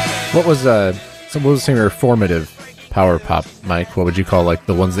 What was some of your formative power pop, Mike? What would you call like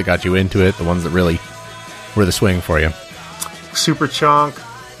the ones that got you into it, the ones that really were the swing for you? Superchunk.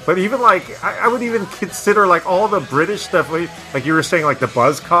 But even like, I would even consider like all the British stuff, like you were saying, like the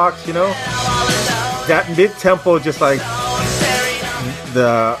Buzzcocks, that mid-tempo, just like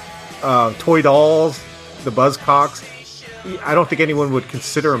the Toy Dolls, the Buzzcocks. I don't think anyone would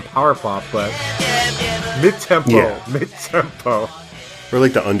consider them power pop, but mid-tempo. Or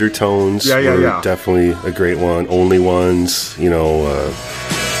like the Undertones were definitely a great one. Only Ones,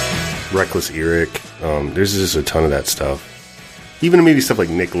 Reckless Eric. There's just a ton of that stuff. Even maybe stuff like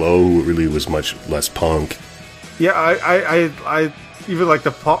Nick Lowe, who really was much less punk. Yeah, I even like the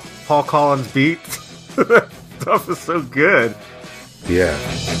Paul Collins beat. That stuff is so good. Yeah.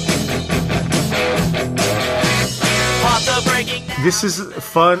 This is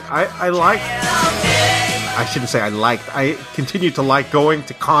fun. I like. I shouldn't say I liked. I continue to like going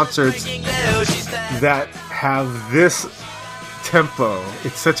to concerts that have this tempo.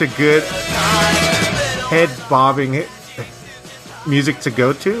 It's such a good head bobbing music to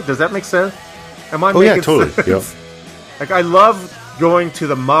go to. Does that make sense? Am I making totally. sense? Yep. Like I love going to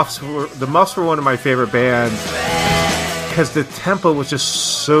the Muffs. The Muffs were one of my favorite bands because the tempo was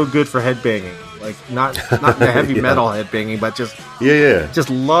just so good for headbanging. Like not the heavy metal headbanging, but just just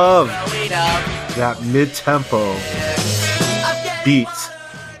love that mid-tempo beat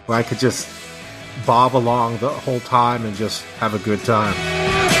where I could just bob along the whole time and just have a good time.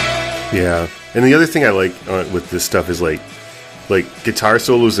 Yeah, and the other thing I like with this stuff is like guitar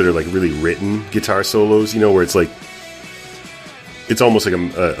solos that are like really written guitar solos, where it's like it's almost like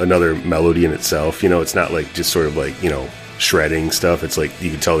another melody in itself. It's not like just sort of like shredding stuff. It's like you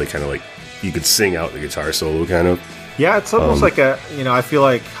can tell they kind of like you could sing out the guitar solo kind of. Yeah, it's almost like a, I feel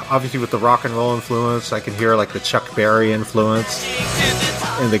like obviously with the rock and roll influence, I can hear like the Chuck Berry influence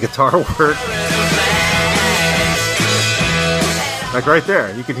in the guitar work. Like right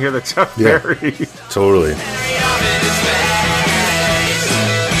there, you can hear the Chuck Berry. Totally.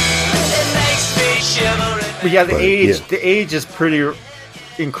 But yeah, the age is pretty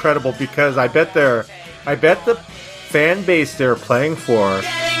incredible because I bet the fan base they're playing for,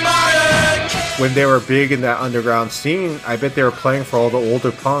 when they were big in that underground scene, I bet they were playing for all the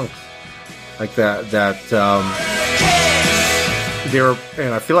older punks like that. They were,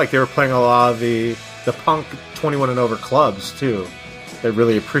 and I feel like they were playing a lot of the punk 21 and over clubs too. That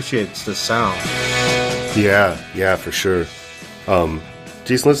really appreciates the sound. Yeah, for sure.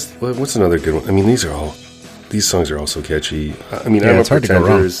 Jason, what's another good one? I mean, these songs are all so catchy. I mean, I'm a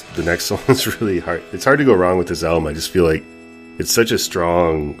Pretender. The next song is really hard. It's hard to go wrong with this album. I just feel like it's such a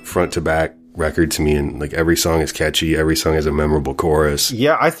strong front to back record to me, and like every song is catchy. Every song has a memorable chorus.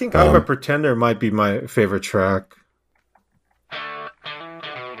 Yeah, I think I'm a Pretender might be my favorite track.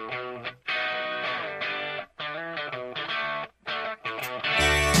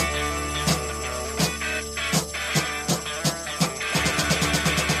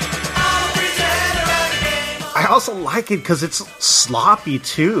 I also like it because it's sloppy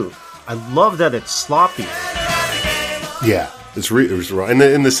too. I love that it's sloppy. Yeah, it's raw,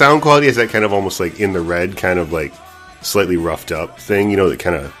 and the sound quality is that kind of almost like In the Red, kind of like slightly roughed up thing. That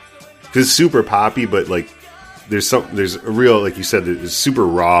kind of, because it's super poppy, but like there's a real, like you said, it's super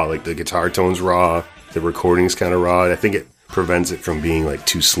raw. Like the guitar tone's raw, the recording's kind of raw. I think it prevents it from being like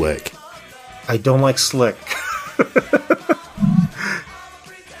too slick. I don't like slick.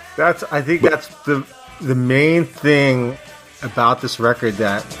 I think that's the main thing about this record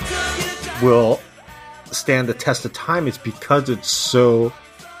that will stand the test of time is because it's so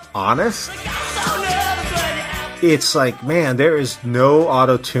honest. It's like, man, there is no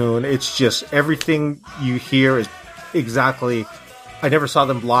auto-tune. It's just everything you hear is exactly... I never saw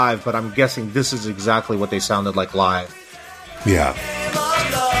them live, but I'm guessing this is exactly what they sounded like live. Yeah.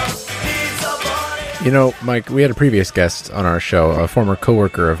 Mike, we had a previous guest on our show, a former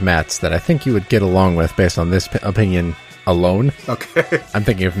coworker of Matt's that I think you would get along with based on this opinion alone. Okay. I'm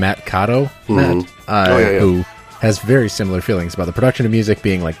thinking of Matt Cotto, Mm-hmm. who has very similar feelings about the production of music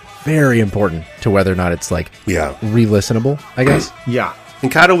being like very important to whether or not it's like re-listenable, I guess. Yeah.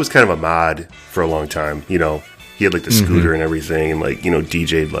 And Cotto was kind of a mod for a long time. He had like the scooter and everything, and like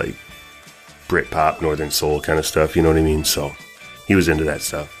DJ'd like Britpop, Northern Soul kind of stuff. You know what I mean? So he was into that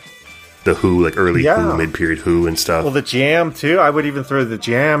stuff. The Who, like early Who, mid-period Who and stuff. Well, the Jam, too. I would even throw the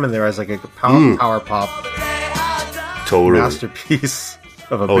Jam in there as like a power pop masterpiece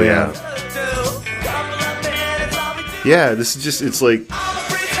of a band. Yeah, this is just, it's like,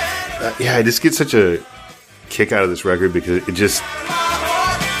 I just get such a kick out of this record because it just,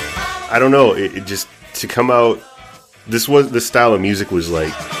 I don't know, it just, to come out, this style of music was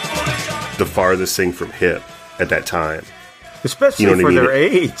like the farthest thing from hip at that time. Especially for their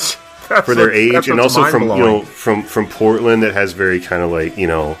age. For their age, and also from Portland, that has very kind of like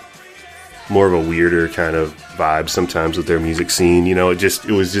more of a weirder kind of vibe sometimes with their music scene. It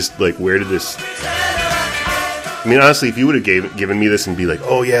was just like, where did this? I mean, honestly, if you would have given me this and be like,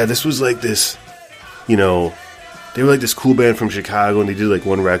 oh yeah, this was like this, they were like this cool band from Chicago and they did like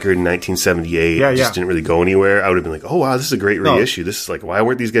one record in 1978, just didn't really go anywhere, I would have been like, oh wow, this is a great reissue. This is like, why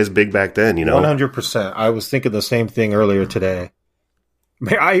weren't these guys big back then? 100%. I was thinking the same thing earlier today.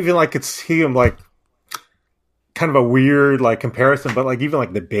 I even could see him like kind of a weird like comparison, but like even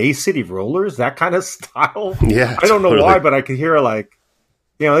like the Bay City Rollers, that kind of style. Yeah, I don't know why, but I could hear like,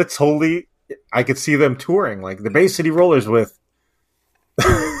 it's totally. I could see them touring like the Bay City Rollers with.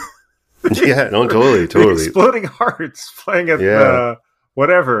 Yeah, no, totally. Exploding Hearts playing at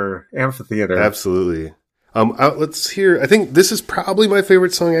whatever amphitheater. Absolutely. Let's hear. I think this is probably my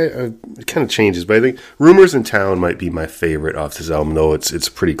favorite song. It kind of changes, but I think "Rumors in Town" might be my favorite off this album. Though it's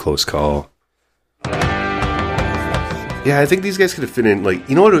a pretty close call. Yeah, I think these guys could have fit in. Like,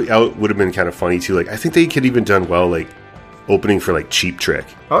 what would have been kind of funny too. Like, I think they could even done well, like opening for like Cheap Trick.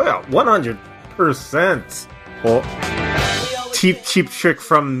 Oh yeah, 100%. Well, Cheap Trick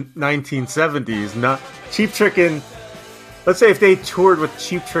from 1970s, not Cheap Trick in. Let's say if they toured with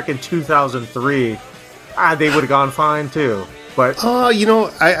Cheap Trick in 2003. They would have gone fine too. But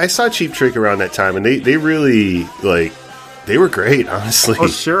I saw Cheap Trick around that time, and they really they were great, honestly. Oh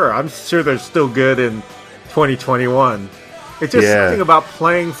sure, I'm sure they're still good in 2021. It's just something about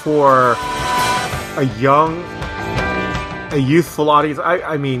playing for a youthful audience.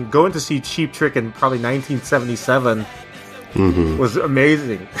 I mean, going to see Cheap Trick in probably 1977 was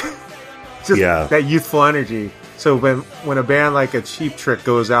amazing. Just that youthful energy. So when a band like a Cheap Trick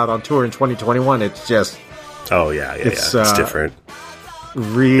goes out on tour in 2021, it's just it's different.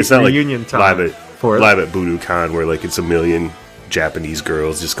 It's not reunion like time live at Budokan where like it's a million Japanese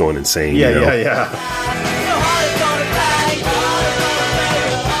girls just going insane. Yeah, you know? yeah.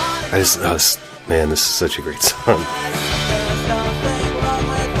 Man, this is such a great song.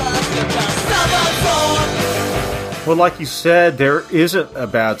 Well, like you said, there isn't a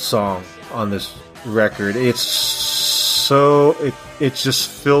bad song on this record. It's just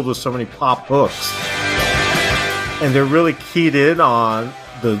filled with so many pop hooks, and they're really keyed in on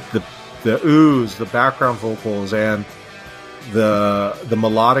the ooze, the background vocals, and the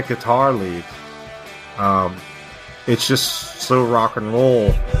melodic guitar lead. It's just so rock and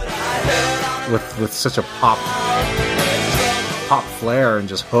roll with such a pop flair and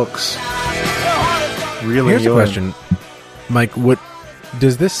just hooks. Really, here's a question, Mike.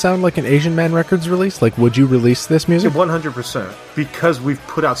 Does this sound like an Asian Man Records release? Like, would you release this music? 100%. Because we've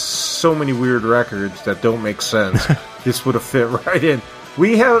put out so many weird records that don't make sense. This would have fit right in.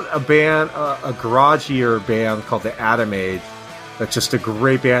 We have a band, a garagier band called the Atom Age. That's just a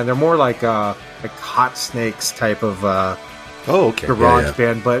great band. They're more like Hot Snakes type of garage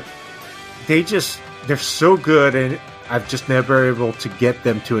band, but they're so good, and I've just never been able to get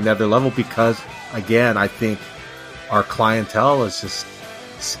them to another level because, again, I think our clientele is just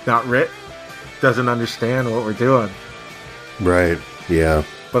doesn't understand what we're doing. Right. Yeah.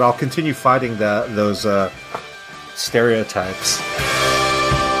 But I'll continue fighting those stereotypes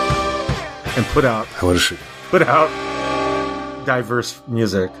and put out diverse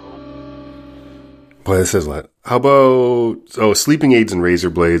music. Boy, this is a lot. How about Sleeping Aids and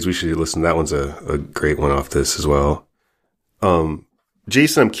Razor Blades? We should listen. That one's a great one off this as well.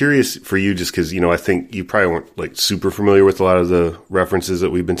 Jason, I'm curious for you, just because I think you probably weren't like super familiar with a lot of the references that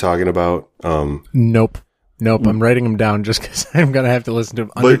we've been talking about. Nope. I'm writing them down just because I'm gonna have to listen to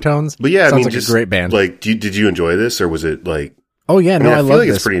Undertones. But yeah, sounds like a great band. Like, did you enjoy this, or was it like? Oh yeah, I love feel like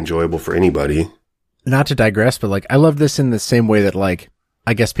this. It's pretty enjoyable for anybody. Not to digress, but like I love this in the same way that like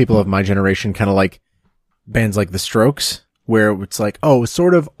I guess people of my generation kind of like bands like The Strokes, where it's like, oh,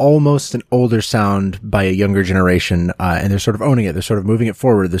 sort of almost an older sound by a younger generation, and they're sort of owning it. They're sort of moving it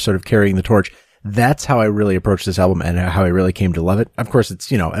forward. They're sort of carrying the torch. That's how I really approached this album and how I really came to love it. Of course,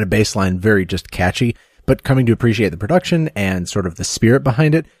 it's, at a baseline, very just catchy, but coming to appreciate the production and sort of the spirit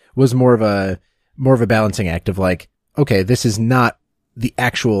behind it was more of a balancing act of like, okay, this is not the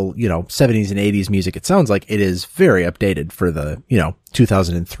actual, 70s and 80s music. It sounds like it is very updated for the,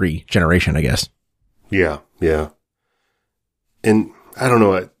 2003 generation, I guess. Yeah. Yeah. And I don't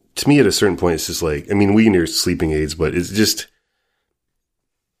know, to me at a certain point, it's just like, we can hear Sleeping Aids, but it's just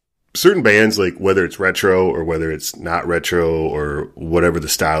certain bands, like whether it's retro or whether it's not retro or whatever the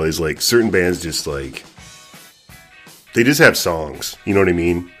style is, like certain bands just like, they just have songs, you know what I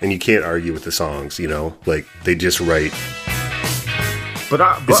mean? And you can't argue with the songs, like they just write.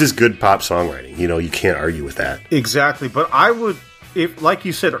 But this is good pop songwriting, you can't argue with that. Exactly. But I would, if like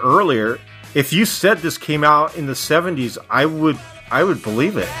you said earlier, if you said this came out in the 70s, I would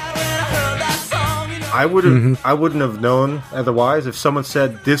believe it. I wouldn't have known otherwise. If someone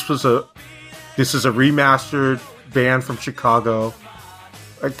said this is a remastered band from Chicago,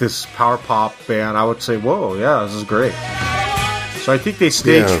 like this power pop band, I would say, whoa, yeah, this is great. So I think they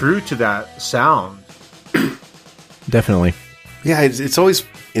stayed true to that sound. Definitely. Yeah, it's always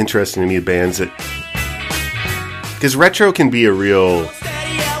interesting to me, bands that, because retro can be a real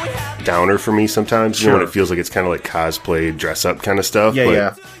downer for me sometimes, when it feels like it's kind of like cosplay, dress up kind of stuff.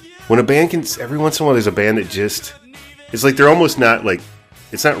 Yeah. When a band can, every once in a while there's a band that just, it's like they're almost not like,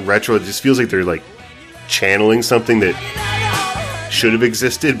 it's not retro, it just feels like they're like channeling something that should have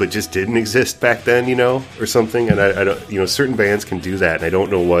existed but just didn't exist back then, or something. And I don't, certain bands can do that, and I don't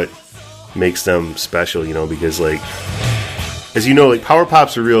know what makes them special, because like, as like power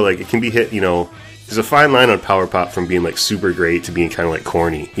pops are real, like it can be hit, there's a fine line on power pop from being like super great to being kind of like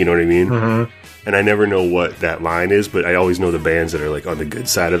corny, you know what I mean? Mm-hmm. And I never know what that line is, but I always know the bands that are like on the good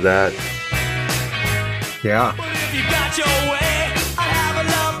side of that. Yeah.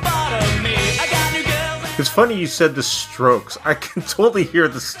 It's funny you said The Strokes. I can totally hear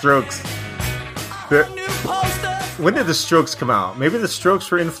The Strokes. When did The Strokes come out? Maybe The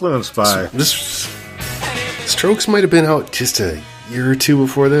Strokes were influenced by... Strokes might have been out just a year or two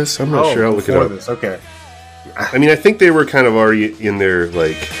before this. I'm not sure. I'll look it up. Okay. I think they were kind of already in their,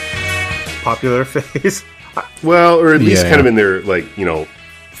 like... popular phase? Well, or at least kind of in their, like,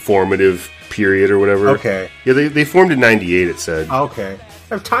 formative period or whatever. Okay. Yeah, they formed in 98, it said. Okay.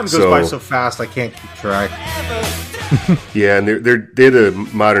 Time goes by so fast, I can't keep track. Yeah, and they're the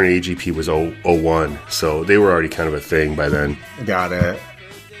modern AGP was 01, so they were already kind of a thing by then. Got it.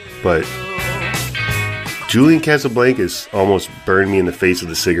 But Julian Casablancas almost burned me in the face with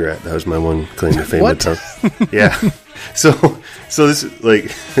a cigarette. That was my one claim to fame. What? Yeah. So this is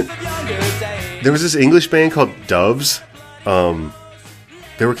like there was this English band called Doves.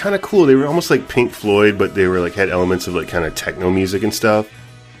 They were kind of cool. They were almost like Pink Floyd, but they were like had elements of like kind of techno music and stuff.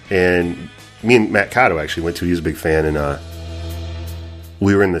 And me and Matt Cotto actually went to. He was a big fan, and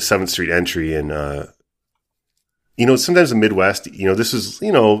we were in the 7th Street entry, and sometimes the Midwest, this is,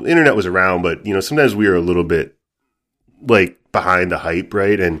 internet was around, but, sometimes we were a little bit, like, behind the hype,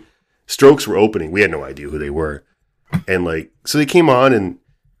 right? And Strokes were opening. We had no idea who they were. And, like, so they came on, and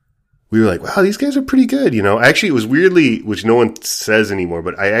we were like, wow, these guys are pretty good, Actually, it was weirdly, which no one says anymore,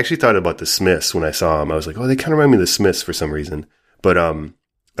 but I actually thought about the Smiths when I saw them. I was like, oh, they kind of remind me of the Smiths for some reason. But,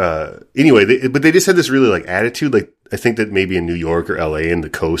 anyway, they just had this really, like, attitude, like, I think that maybe in New York or LA and the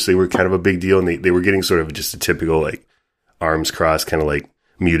coast, they were kind of a big deal, and they were getting sort of just a typical, like, arms crossed, kind of like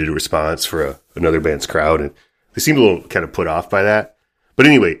muted response for another band's crowd. And they seemed a little kind of put off by that. But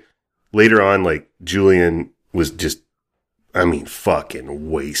anyway, later on, like, Julian was just,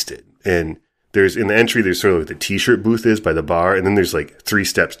 fucking wasted. And in the entry, there's sort of like the t-shirt booth is by the bar. And then there's like 3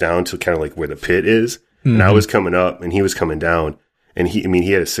 steps down to kind of like where the pit is. Mm-hmm. And I was coming up and he was coming down. And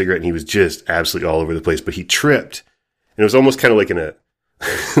he had a cigarette and he was just absolutely all over the place, but he tripped. And it was almost kind of like in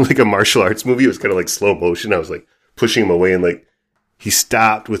like a martial arts movie. It was kind of like slow motion. I was like pushing him away, and like he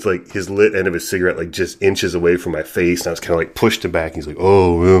stopped with like his lit end of his cigarette, like just inches away from my face. And I was kind of like pushed him back. He's like,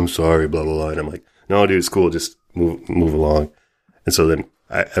 oh, I'm sorry, blah, blah, blah. And I'm like, no, dude, it's cool. Just move along. And so then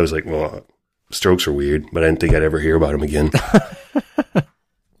I was like, well, Strokes are weird, but I didn't think I'd ever hear about him again.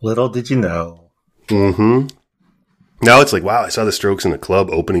 Little did you know. Mm-hmm. Now it's like, wow, I saw the Strokes in the club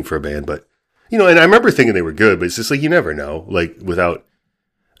opening for a band, but, and I remember thinking they were good, but it's just like, you never know. Like, without,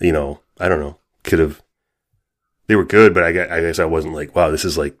 I don't know, they were good, but I guess I wasn't like, wow, this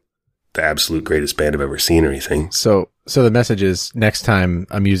is like the absolute greatest band I've ever seen or anything. So the message is, next time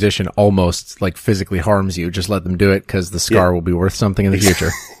a musician almost like physically harms you, just let them do it, because the scar will be worth something in the future.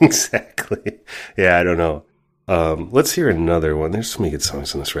 Exactly. Yeah, I don't know. Let's hear another one. There's so many good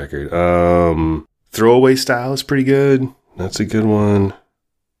songs on this record. Throwaway Style is pretty good. That's a good one.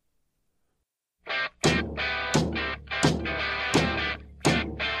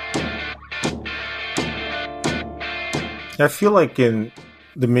 I feel like in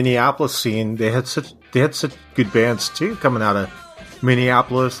the Minneapolis scene, they had such good bands too coming out of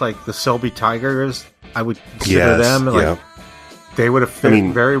Minneapolis, like the Selby Tigers. I would consider them like they would have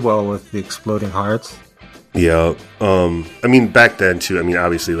fit very well with the Exploding Hearts. Yeah, back then too.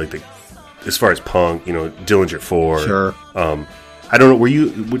 Obviously, like as far as punk, Dillinger 4. Sure. I don't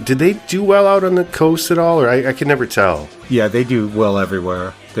know. Did they do well out on the coast at all, or I can never tell? Yeah, they do well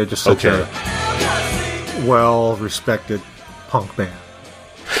everywhere. They're just such a well-respected punk band.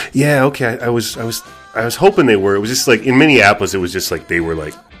 Yeah. Okay. I was hoping they were. It was just like in Minneapolis. It was just like they were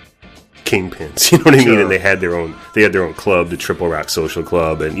like kingpins. You know what I mean? And they had their own club, the Triple Rock Social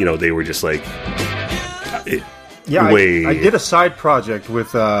Club, and they were just like. I did a side project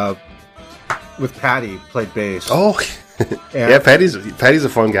with Patty, played bass. Oh, yeah, Patty's a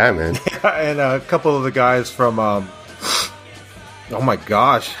fun guy, man. And a couple of the guys from, oh my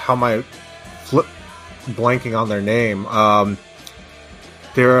gosh, how am I blanking on their name?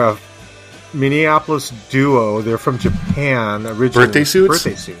 They're a Minneapolis duo. They're from Japan originally. Birthday Suits?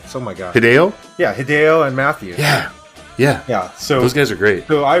 Birthday Suits. Oh my god. Hideo? Yeah, Hideo and Matthew. Yeah. So those guys are great.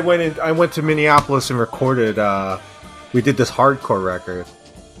 So I went to Minneapolis and recorded. We did this hardcore record.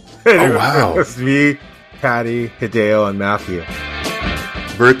 Oh wow! It was me, Patty, Hideo, and Matthew.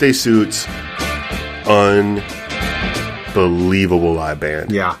 Birthday Suits, unbelievable live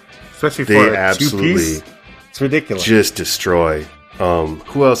band. Yeah, especially for a two-piece. It's ridiculous. Just destroy.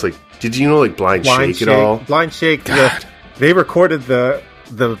 Who else? Like, did you know like Blind Shake at all? Blind Shake. God. They recorded the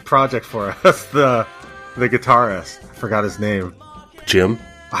project for us. The guitarist. I forgot his name. Jim?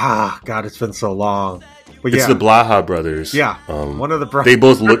 God, it's been so long. But it's the Blaha brothers. Yeah. One of the brothers. They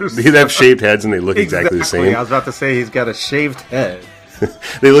both they have shaved heads and they look exactly the same. I was about to say he's got a shaved head.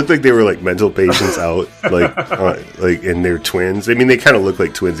 They look like they were like mental patients out, and they're twins. They kind of look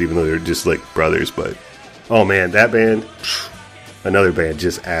like twins even though they're just like brothers, but oh man, that band, another band,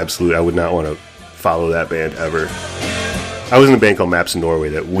 just absolute. I would not want to follow that band ever. I was in a band called Maps in Norway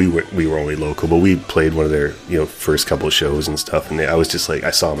that we were only local, but we played one of their first couple of shows and stuff, and I was just like,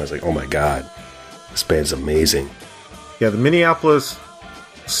 I saw them, I was like, oh my god, this band's amazing. Yeah, the Minneapolis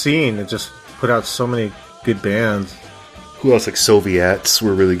scene, it just put out so many good bands. Who else? Like Soviets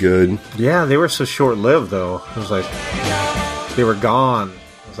were really good. Yeah, they were so short-lived, though. It was like, they were gone.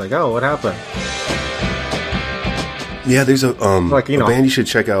 I was like, oh, what happened? Yeah, there's a Like, you a know. band you should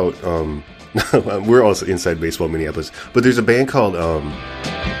check out. We're also inside baseball Minneapolis, but there's a band called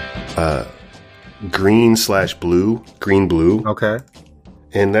Green Blue, Okay.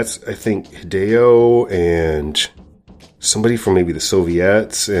 and that's, I think, Hideo and somebody from maybe the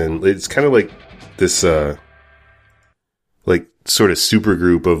Soviets, and it's kind of like this like sort of super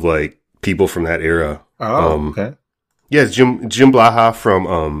group of like people from that era. Oh, okay. Yeah, it's Jim Blaha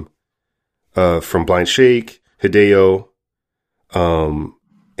from Blind Shake, Hideo,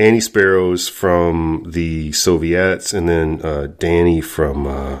 Annie Sparrows from the Soviets, and then Danny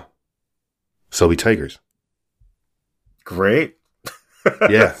from Selby Tigers. Great.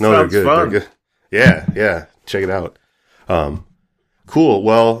 Yeah, no, they're Sounds good. fun. They're good. Yeah, check it out. Cool.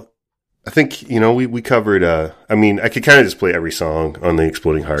 Well, I think, we covered, I mean, I could kind of just play every song on the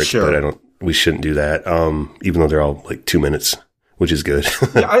Exploding Hearts, Sure. but we shouldn't do that. Even though they're all like 2 minutes, which is good.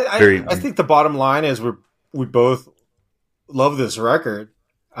 Yeah, I think the bottom line is we both love this record.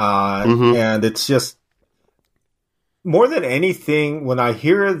 And it's just, more than anything, when I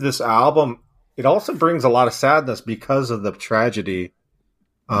hear this album, it also brings a lot of sadness because of the tragedy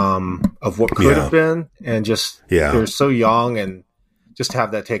of what could have been, and just they're so young, and just to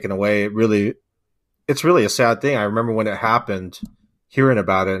have that taken away, it's really a sad thing. I remember when it happened, hearing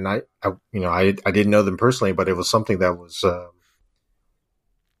about it, and I didn't know them personally, but it was something that was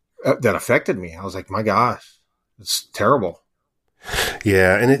that affected me. I was like, my gosh, it's terrible.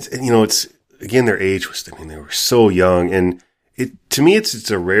 Yeah, and it's again, their age was, I mean, they were so young, and to me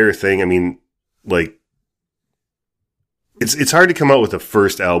it's a rare thing. I mean, like, it's hard to come out with a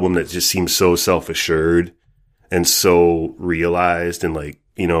first album that just seems so self-assured and so realized, and like,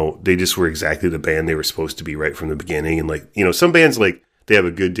 they just were exactly the band they were supposed to be right from the beginning. And like, some bands, like, they have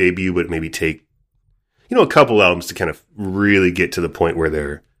a good debut, but maybe take, a couple albums to kind of really get to the point where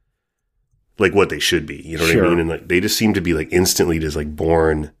they're like what they should be, you know what I mean? And like, they just seem to be like instantly just like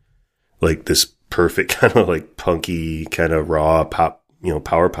born like this perfect kind of like punky kind of raw pop,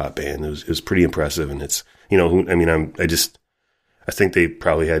 power pop band. It was pretty impressive. And it's, I think they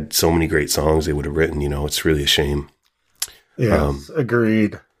probably had so many great songs they would have written, it's really a shame. Yeah,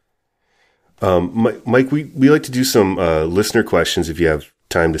 agreed. Mike, we like to do some listener questions if you have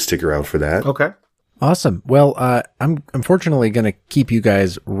time to stick around for that. Okay. Awesome. Well, I'm unfortunately going to keep you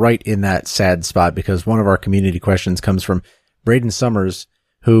guys right in that sad spot, because one of our community questions comes from Braden Summers,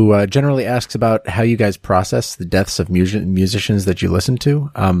 who generally asks about how you guys process the deaths of musicians that you listen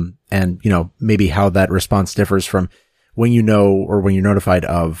to, and maybe how that response differs from when or when you're notified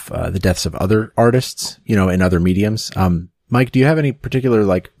of the deaths of other artists, in other mediums. Mike, do you have any particular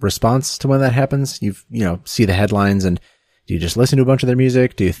like response to when that happens? You see the headlines, and do you just listen to a bunch of their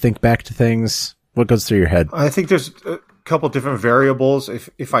music? Do you think back to things? What goes through your head? I think there's a couple different variables.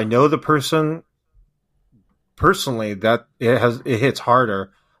 If I know the person personally, that it hits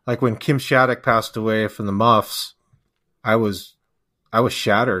harder. Like when Kim Shattuck passed away from the Muffs, I was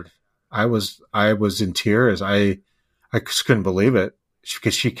shattered. I was in tears. I just couldn't believe it,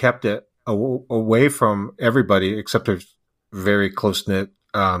 because she kept it away from everybody except her very close knit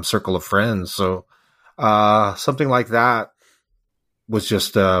circle of friends. So something like that was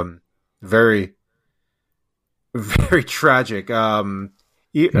just very, very tragic.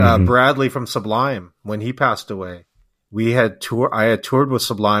 Bradley from Sublime, when he passed away, I had toured with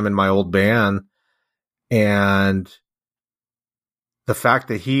Sublime in my old band, and the fact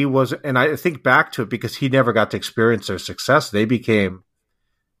that he was, and I think back to it because he never got to experience their success. They became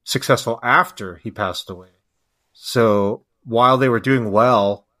successful after he passed away. So while they were doing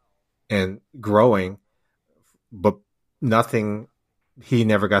well and growing, but he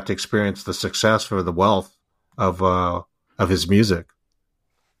never got to experience the success or the wealth of his music.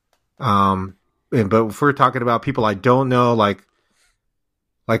 But if we're talking about people I don't know, like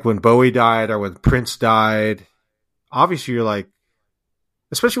when Bowie died or when Prince died, obviously you're like,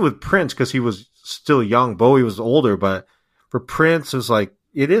 especially with Prince, because he was still young. Bowie was older, but for Prince, it's like,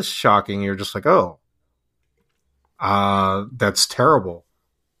 it is shocking. You're just like, oh, that's terrible.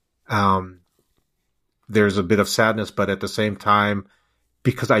 There's a bit of sadness, but at the same time,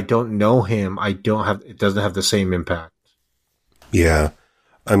 because I don't know him, it doesn't have the same impact. Yeah.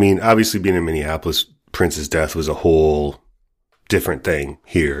 I mean, obviously being in Minneapolis, Prince's death was a whole different thing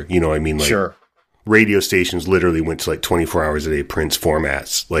here. I mean, like, Sure. Radio stations literally went to like 24 hours a day Prince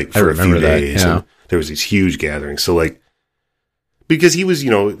formats, like for a few days. Yeah. And there was these huge gatherings. So like, because he was,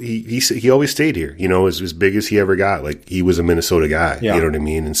 he always stayed here, as big as he ever got. Like, he was a Minnesota guy, Yeah. you know what I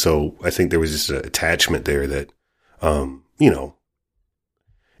mean? And so I think there was just an attachment there that,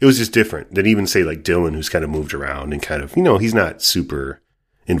 it was just different than even say like Dylan, who's kind of moved around and kind of, he's not super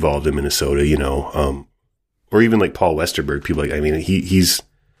involved in Minnesota, or even like Paul Westerberg, people like, I mean, he's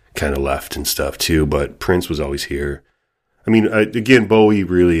kind of left and stuff too, but Prince was always here. I mean, again, Bowie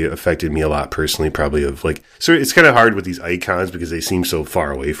really affected me a lot personally, probably of like, so it's kind of hard with these icons because they seem so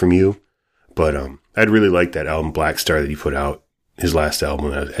far away from you, but I'd really like that album Black Star that he put out, his last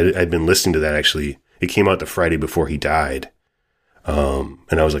album. I'd been listening to that actually. It came out the Friday before he died. And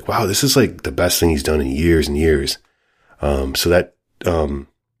I was like, wow, this is like the best thing he's done in years and years. So that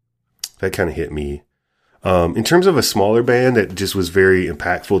kind of hit me. In terms of a smaller band that just was very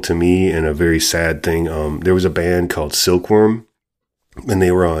impactful to me and a very sad thing, there was a band called Silkworm, and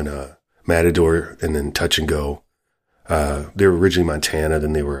they were on Matador and then Touch and Go. They were originally Montana,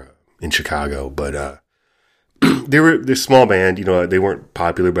 then they were in Chicago, but they're a small band. They weren't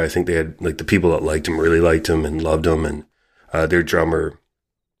popular, but I think they had like the people that liked them really liked them and loved them. And their drummer,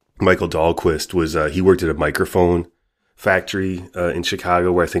 Michael Dahlquist, he worked at a microphone factory in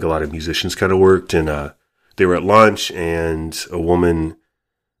Chicago where I think a lot of musicians kind of worked. And they were at lunch, and a woman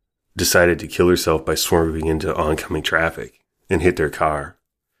decided to kill herself by swerving into oncoming traffic and hit their car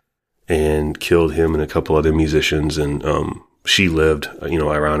and killed him and a couple other musicians. And she lived,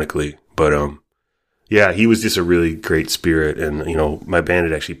 ironically. But yeah, he was just a really great spirit. And, my band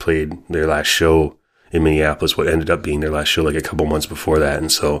had actually played their last show in Minneapolis, what ended up being their last show like a couple months before that. And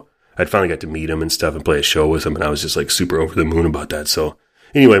so I'd finally got to meet him and stuff and play a show with him. And I was just like super over the moon about that. So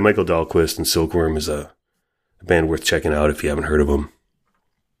anyway, Michael Dahlquist and Silkworm is a band worth checking out if you haven't heard of them.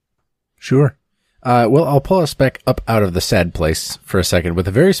 Sure. Well, I'll pull us back up out of the sad place for a second with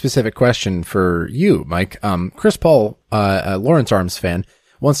a very specific question for you, Mike. Chris Paul, a Lawrence Arms fan,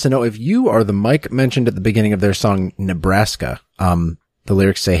 wants to know if you are the Mike mentioned at the beginning of their song Nebraska. The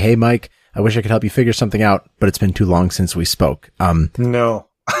lyrics say, "Hey, Mike, I wish I could help you figure something out, but it's been too long since we spoke." No.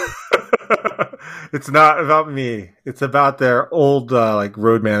 It's not about me. It's about their old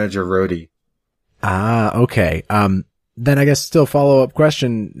road manager, Rhodey. Ah, okay. Then I guess still follow-up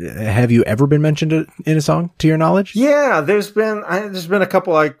question. Have you ever been mentioned in a song, to your knowledge? Yeah, there's been a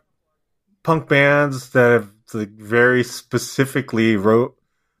couple like punk bands that have very specifically wrote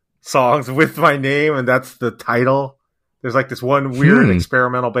songs with my name, and that's the title. There's like this one weird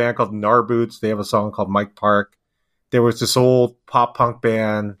experimental band called Narboots. They have a song called Mike Park. There was this old pop punk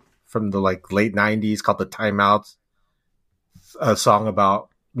band from the late 90s called the Timeouts. A song about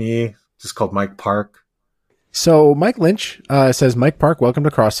me, just called Mike Park. So Mike Lynch says, Mike Park, welcome to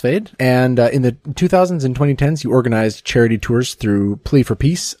Crossfade. And in the 2000s and 2010s, you organized charity tours through Plea for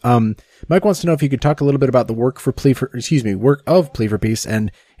Peace. Mike wants to know if you could talk a little bit about the work of Plea for Peace,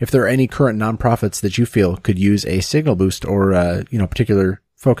 and if there are any current nonprofits that you feel could use a signal boost or particular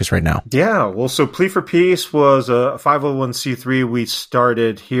focus right now. Yeah, well, so Plea for Peace was a 501c3 we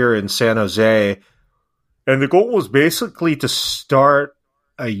started here in San Jose, and the goal was basically to start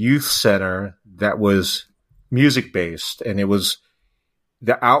a youth center that was music based, and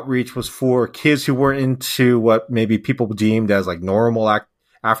the outreach was for kids who were into what maybe people deemed as like normal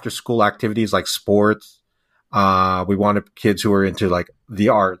after school activities like sports. We wanted kids who were into like the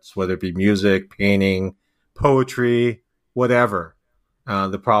arts, whether it be music, painting, poetry, whatever.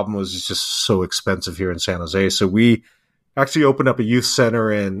 The problem was it's just so expensive here in San Jose. So we actually opened up a youth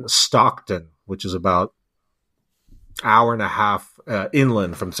center in Stockton, which is about an hour and a half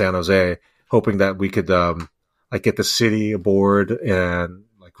inland from San Jose, hoping that we could get the city aboard and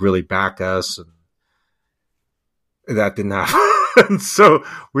like really back us. And that didn't happen. So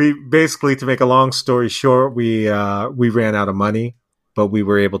we basically, to make a long story short, we ran out of money, but we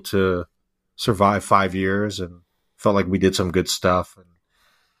were able to survive 5 years and felt like we did some good stuff.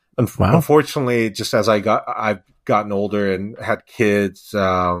 And wow. Unfortunately, just as I've gotten older and had kids,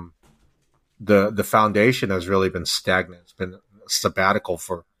 the foundation has really been stagnant. It's been sabbatical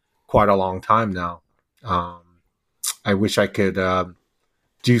for quite a long time now. I wish I could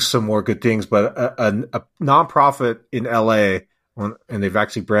do some more good things, but a nonprofit in LA, and they've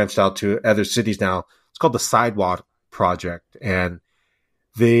actually branched out to other cities now. It's called the Sidewalk Project, and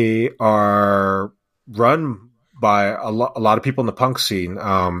they are run by a lot of people in the punk scene.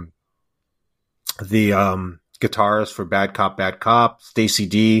 The guitarist for Bad Cop, Stacey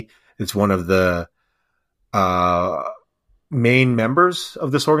D, is one of the main members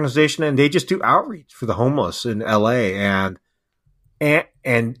of this organization, and they just do outreach for the homeless in LA.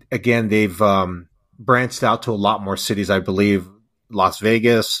 And again, they've branched out to a lot more cities. I believe Las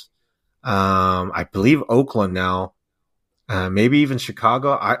Vegas, I believe Oakland now, maybe even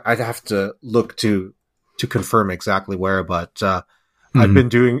Chicago. I'd have to look to confirm exactly where, but I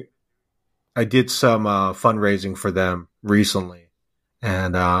did some fundraising for them recently,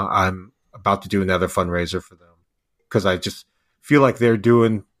 and I'm about to do another fundraiser for them because I just feel like they're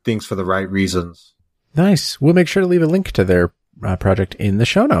doing things for the right reasons. Nice. We'll make sure to leave a link to their project in the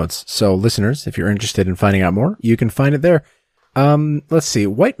show notes. So listeners, if you're interested in finding out more, you can find it there. Let's see.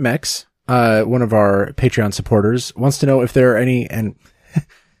 White Mex, one of our Patreon supporters, wants to know if there are any, and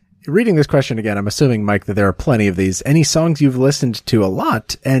reading this question again, I'm assuming, Mike, that there are plenty of these, any songs you've listened to a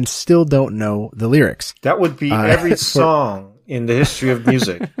lot and still don't know the lyrics. That would be every song in the history of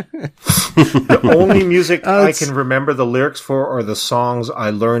music. The only music I can remember the lyrics for are the songs I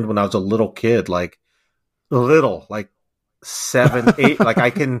learned when I was a little kid, like 7, 8. Like I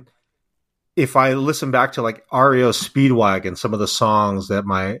can, if I listen back to like REO Speedwagon, some of the songs that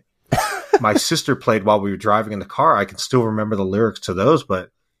my sister played while we were driving in the car, I can still remember the lyrics to those,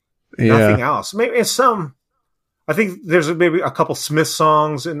 but nothing else. Maybe some. I think there's maybe a couple Smith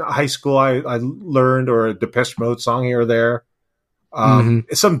songs in high school I learned, or a Depeche Mode song here or there.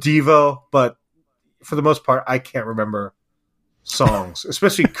 Some Devo, but for the most part, I can't remember songs,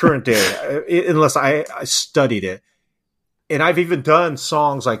 especially current day, unless I studied it. And I've even done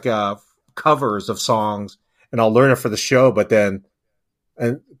songs like covers of songs, and I'll learn it for the show, but then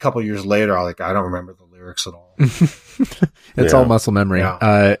a couple of years later, I don't remember the lyrics at all. It's all muscle memory.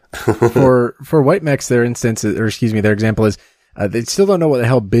 Yeah. For White Mex, their example is they still don't know what the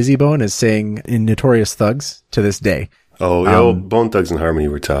hell Busy Bone is saying in Notorious Thugs to this day. Oh, Bone Thugs and Harmony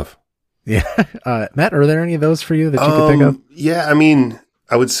were tough. Yeah. Matt, are there any of those for you that you could think of? Yeah, I mean,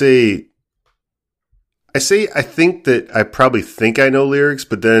 I would say, I think that I probably think I know lyrics,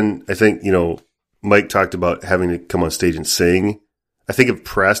 but then I think, Mike talked about having to come on stage and sing. I think if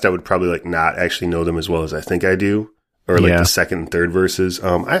pressed, I would probably like not actually know them as well as I think I do, or like the second and third verses.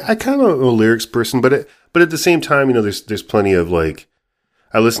 I kind of am a lyrics person, but at the same time, there's plenty of like,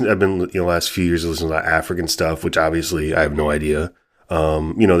 I've been, the last few years listening to a lot of African stuff, which obviously I have no idea.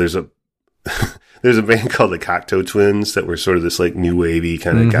 There's a band called the Cocteau Twins that were sort of this like new wavy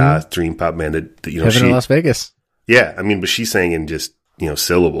kind of goth dream pop band that Heaven in Las Vegas. Yeah. I mean, but she sang in just,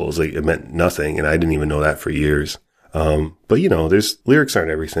 syllables, like it meant nothing. And I didn't even know that for years. But there's lyrics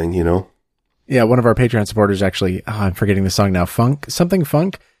aren't everything, Yeah. One of our Patreon supporters actually, I'm forgetting the song now, Funk.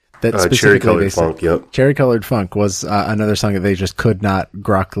 That Cherry Colored Funk, yep. Cherry Colored Funk was another song that they just could not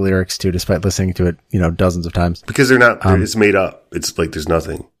grok the lyrics to, despite listening to it, dozens of times. Because they're not, it's made up. It's like there's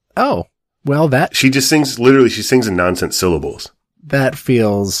nothing. Oh, well, she just sings, literally, she sings in nonsense syllables. That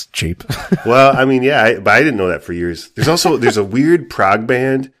feels cheap. Well, I mean, yeah, but I didn't know that for years. There's a weird prog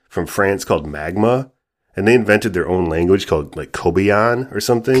band from France called Magma, and they invented their own language called like Kobian or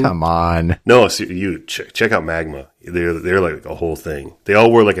something. Come on. No, so you check out Magma. They're like a whole thing. They all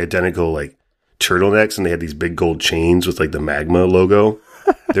wore like identical like turtlenecks, and they had these big gold chains with like the Magma logo.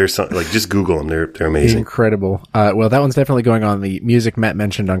 There's something like, just Google them. They're amazing. Incredible. Well, that one's definitely going on the music Matt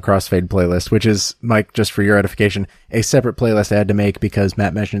mentioned on Crossfade playlist, which is, Mike, just for your edification, a separate playlist I had to make because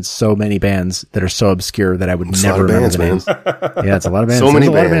Matt mentioned so many bands that are so obscure that I would never remember the names. Yeah, it's a lot of bands. So many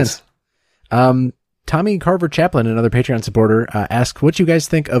bands. Tommy Carver Chaplin, another Patreon supporter, asked what you guys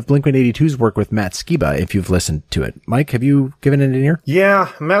think of Blink-182's work with Matt Skiba, if you've listened to it. Mike, have you given it an ear?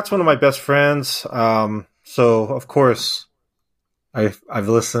 Yeah, Matt's one of my best friends. So of course I've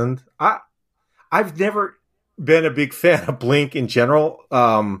listened. I've never been a big fan of Blink in general.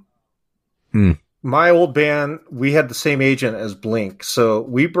 My old band, we had the same agent as Blink, so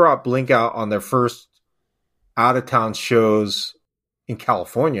we brought Blink out on their first out of town shows in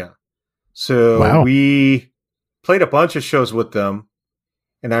California. So we played a bunch of shows with them,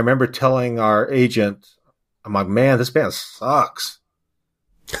 and I remember telling our agent, I'm like, man, this band sucks.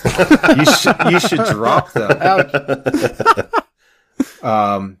 you should drop them.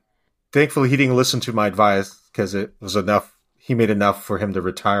 Thankfully, he didn't listen to my advice because it was enough. He made enough for him to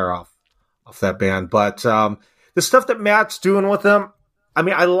retire off that band. But the stuff that Matt's doing with them, I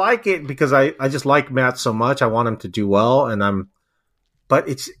mean, I like it because I just like Matt so much. I want him to do well, but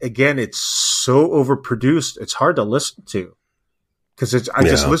it's so overproduced. It's hard to listen to because I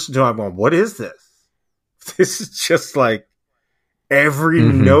just listen to it. I'm going, what is this? This is just like every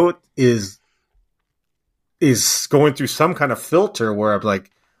note is going through some kind of filter where I'm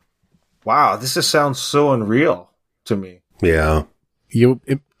like, wow, this just sounds so unreal to me. Yeah.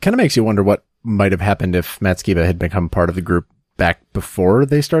 It kind of makes you wonder what might have happened if Matt Skiba had become part of the group back before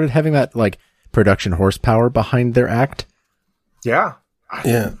they started having that like production horsepower behind their act. Yeah.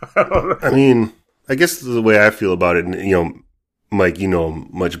 Yeah. I mean, I guess the way I feel about it, and, Mike, you know him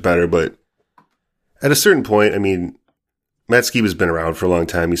much better, but at a certain point, I mean, Matt Skiba's been around for a long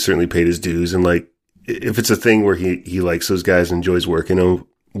time. He's certainly paid his dues. And like, if it's a thing where he likes those guys, enjoys working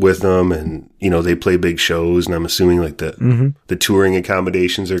with them, and they play big shows, and I'm assuming like the touring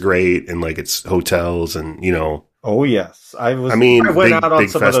accommodations are great, and like it's hotels, and Oh yes, I went big, out on big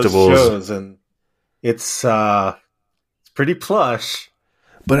some festivals. of those shows, and it's pretty plush.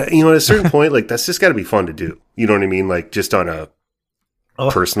 But at a certain point, like that's just got to be fun to do. You know what I mean? Like just on a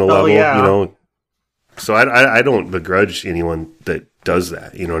personal level, yeah. So I don't begrudge anyone that does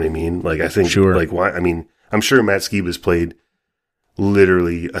that. You know what I mean? Like I think, Sure. like why? I mean, I'm sure Matt Skiba's played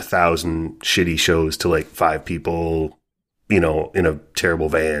literally 1,000 shitty shows to like 5 people, in a terrible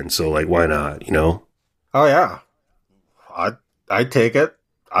van. So like, why not? Oh yeah, I'd take it.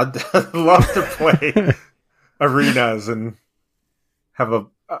 I'd love to play arenas and have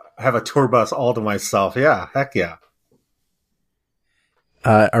a tour bus all to myself. Yeah, heck yeah.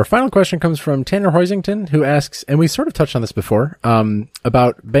 Our final question comes from Tanner Hoisington, who asks, and we sort of touched on this before,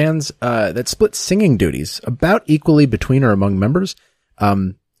 about bands that split singing duties about equally between or among members.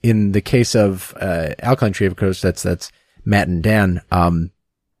 In the case of Alkaline Trio, of course, that's Matt and Dan.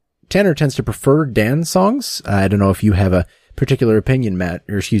 Tanner tends to prefer Dan's songs. I don't know if you have a particular opinion,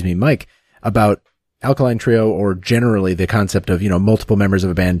 Mike, about Alkaline Trio or generally the concept of, multiple members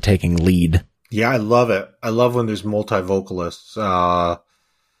of a band taking lead. Yeah, I love it. I love when there's multi-vocalists.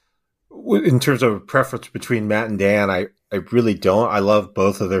 In terms of a preference between Matt and Dan, I really don't. I love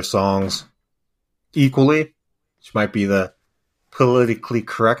both of their songs equally, which might be the politically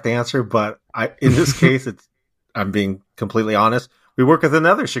correct answer, but in this case, I'm being completely honest. We work with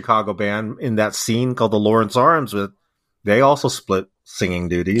another Chicago band in that scene called the Lawrence Arms. They also split singing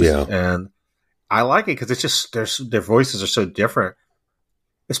duties, and I like it because it's just their voices are so different.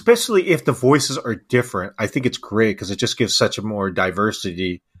 Especially if the voices are different, I think it's great because it just gives such a more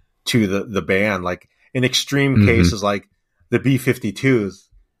diversity to the band. Like in extreme cases, like the B-52s,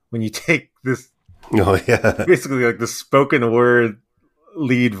 when you take this, basically like the spoken word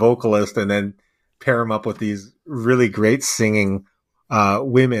lead vocalist, and then pair them up with these really great singing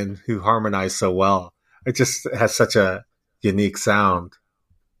women who harmonize so well. It just has such a unique sound.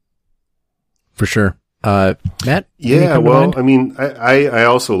 For sure. Matt? Yeah, well, I mean, I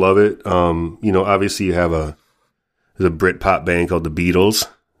also love it. Obviously you have a Britpop band called the Beatles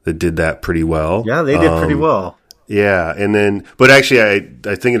that did that pretty well. Yeah, they did pretty well. Yeah, and then, but actually,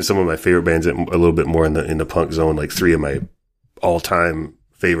 I think of some of my favorite bands a little bit more in the punk zone, like 3 of my all-time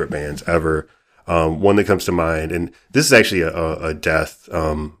favorite bands ever. One that comes to mind, and this is actually a death,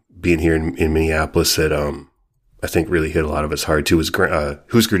 being here in Minneapolis that I think really hit a lot of us hard too, was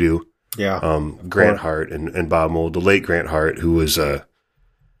Husker Du. Yeah. Grant Hart and Bob Mould, the late Grant Hart, who was,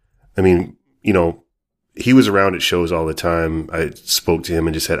 he was around at shows all the time. I spoke to him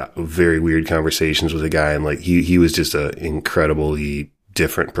and just had very weird conversations with a guy. And like, he was just an incredibly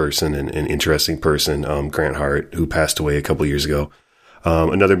different person and interesting person. Grant Hart, who passed away a couple years ago.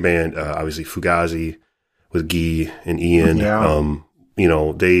 Another band, obviously Fugazi with Guy and Ian.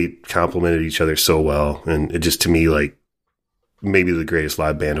 Yeah. They complemented each other so well. And it just, to me, like, maybe the greatest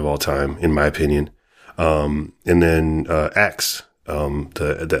live band of all time, in my opinion. And then X,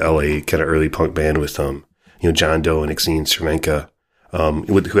 the LA kind of early punk band with John Doe and Exene Cervenka,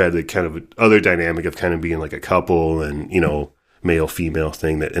 who had the kind of other dynamic of kind of being like a couple and male female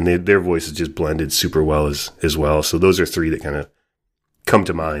thing and their voices just blended super well as well. So those are 3 that kind of come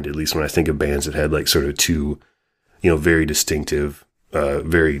to mind, at least when I think of bands that had like sort of 2 very distinctive,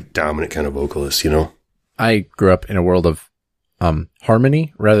 very dominant kind of vocalists. I grew up in a world of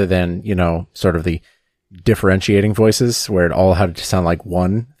harmony rather than, sort of the differentiating voices where it all had to sound like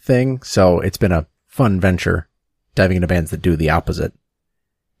one thing. So it's been a fun venture diving into bands that do the opposite.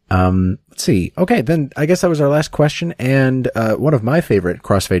 Let's see. Okay, then I guess that was our last question. And one of my favorite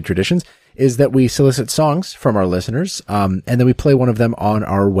Crossfade traditions is that we solicit songs from our listeners, and then we play one of them on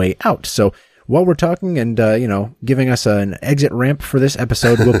our way out. So while we're talking and, giving us an exit ramp for this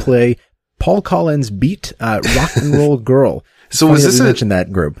episode, we'll play Paul Collins' Beat, Rock and Roll Girl. So was this mentioned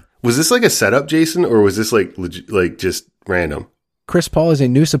that group? Was this like a setup, Jason, or was this like just random? Chris Paul is a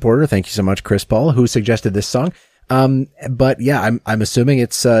new supporter. Thank you so much, Chris Paul, who suggested this song. But yeah, I'm assuming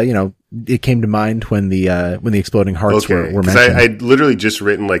it's, it came to mind when the Exploding Hearts were mentioned. I'd literally just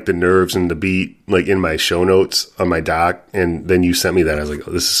written like the nerves and the beat, like in my show notes on my doc. And then you sent me that. I was like,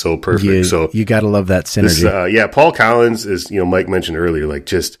 oh, this is so perfect. So you gotta love that synergy. Paul Collins is, Mike mentioned earlier, like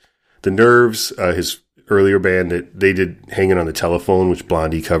just the Nerves, his earlier band that they did Hanging on the Telephone, which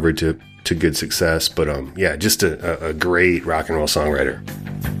Blondie covered to good success. But just a great rock and roll songwriter.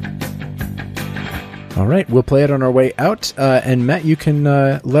 All right, we'll play it on our way out. And Matt, you can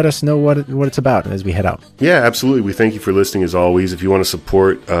let us know what it's about as we head out. Yeah, absolutely. We thank you for listening as always. If you want to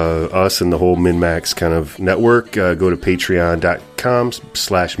support us and the whole MinMax kind of network, go to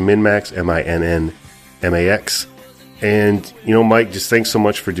patreon.com/MinMax, MINNMAX. And, Mike, just thanks so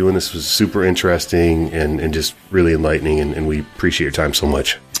much for doing this. It was super interesting and just really enlightening, and we appreciate your time so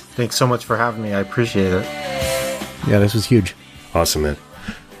much. Thanks so much for having me. I appreciate it. Yeah, this was huge. Awesome, man.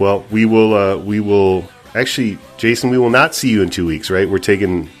 Well, we will actually, Jason, we will not see you in 2 weeks, right? We're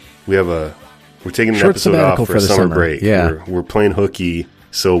taking an Short episode off sabbatical for a the summer break. Yeah. We're playing hooky,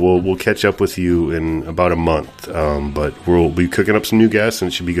 so we'll catch up with you in about a month. But we'll be cooking up some new guests, and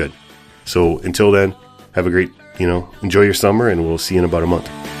it should be good. So until then, have a great, enjoy your summer, and we'll see you in about a month.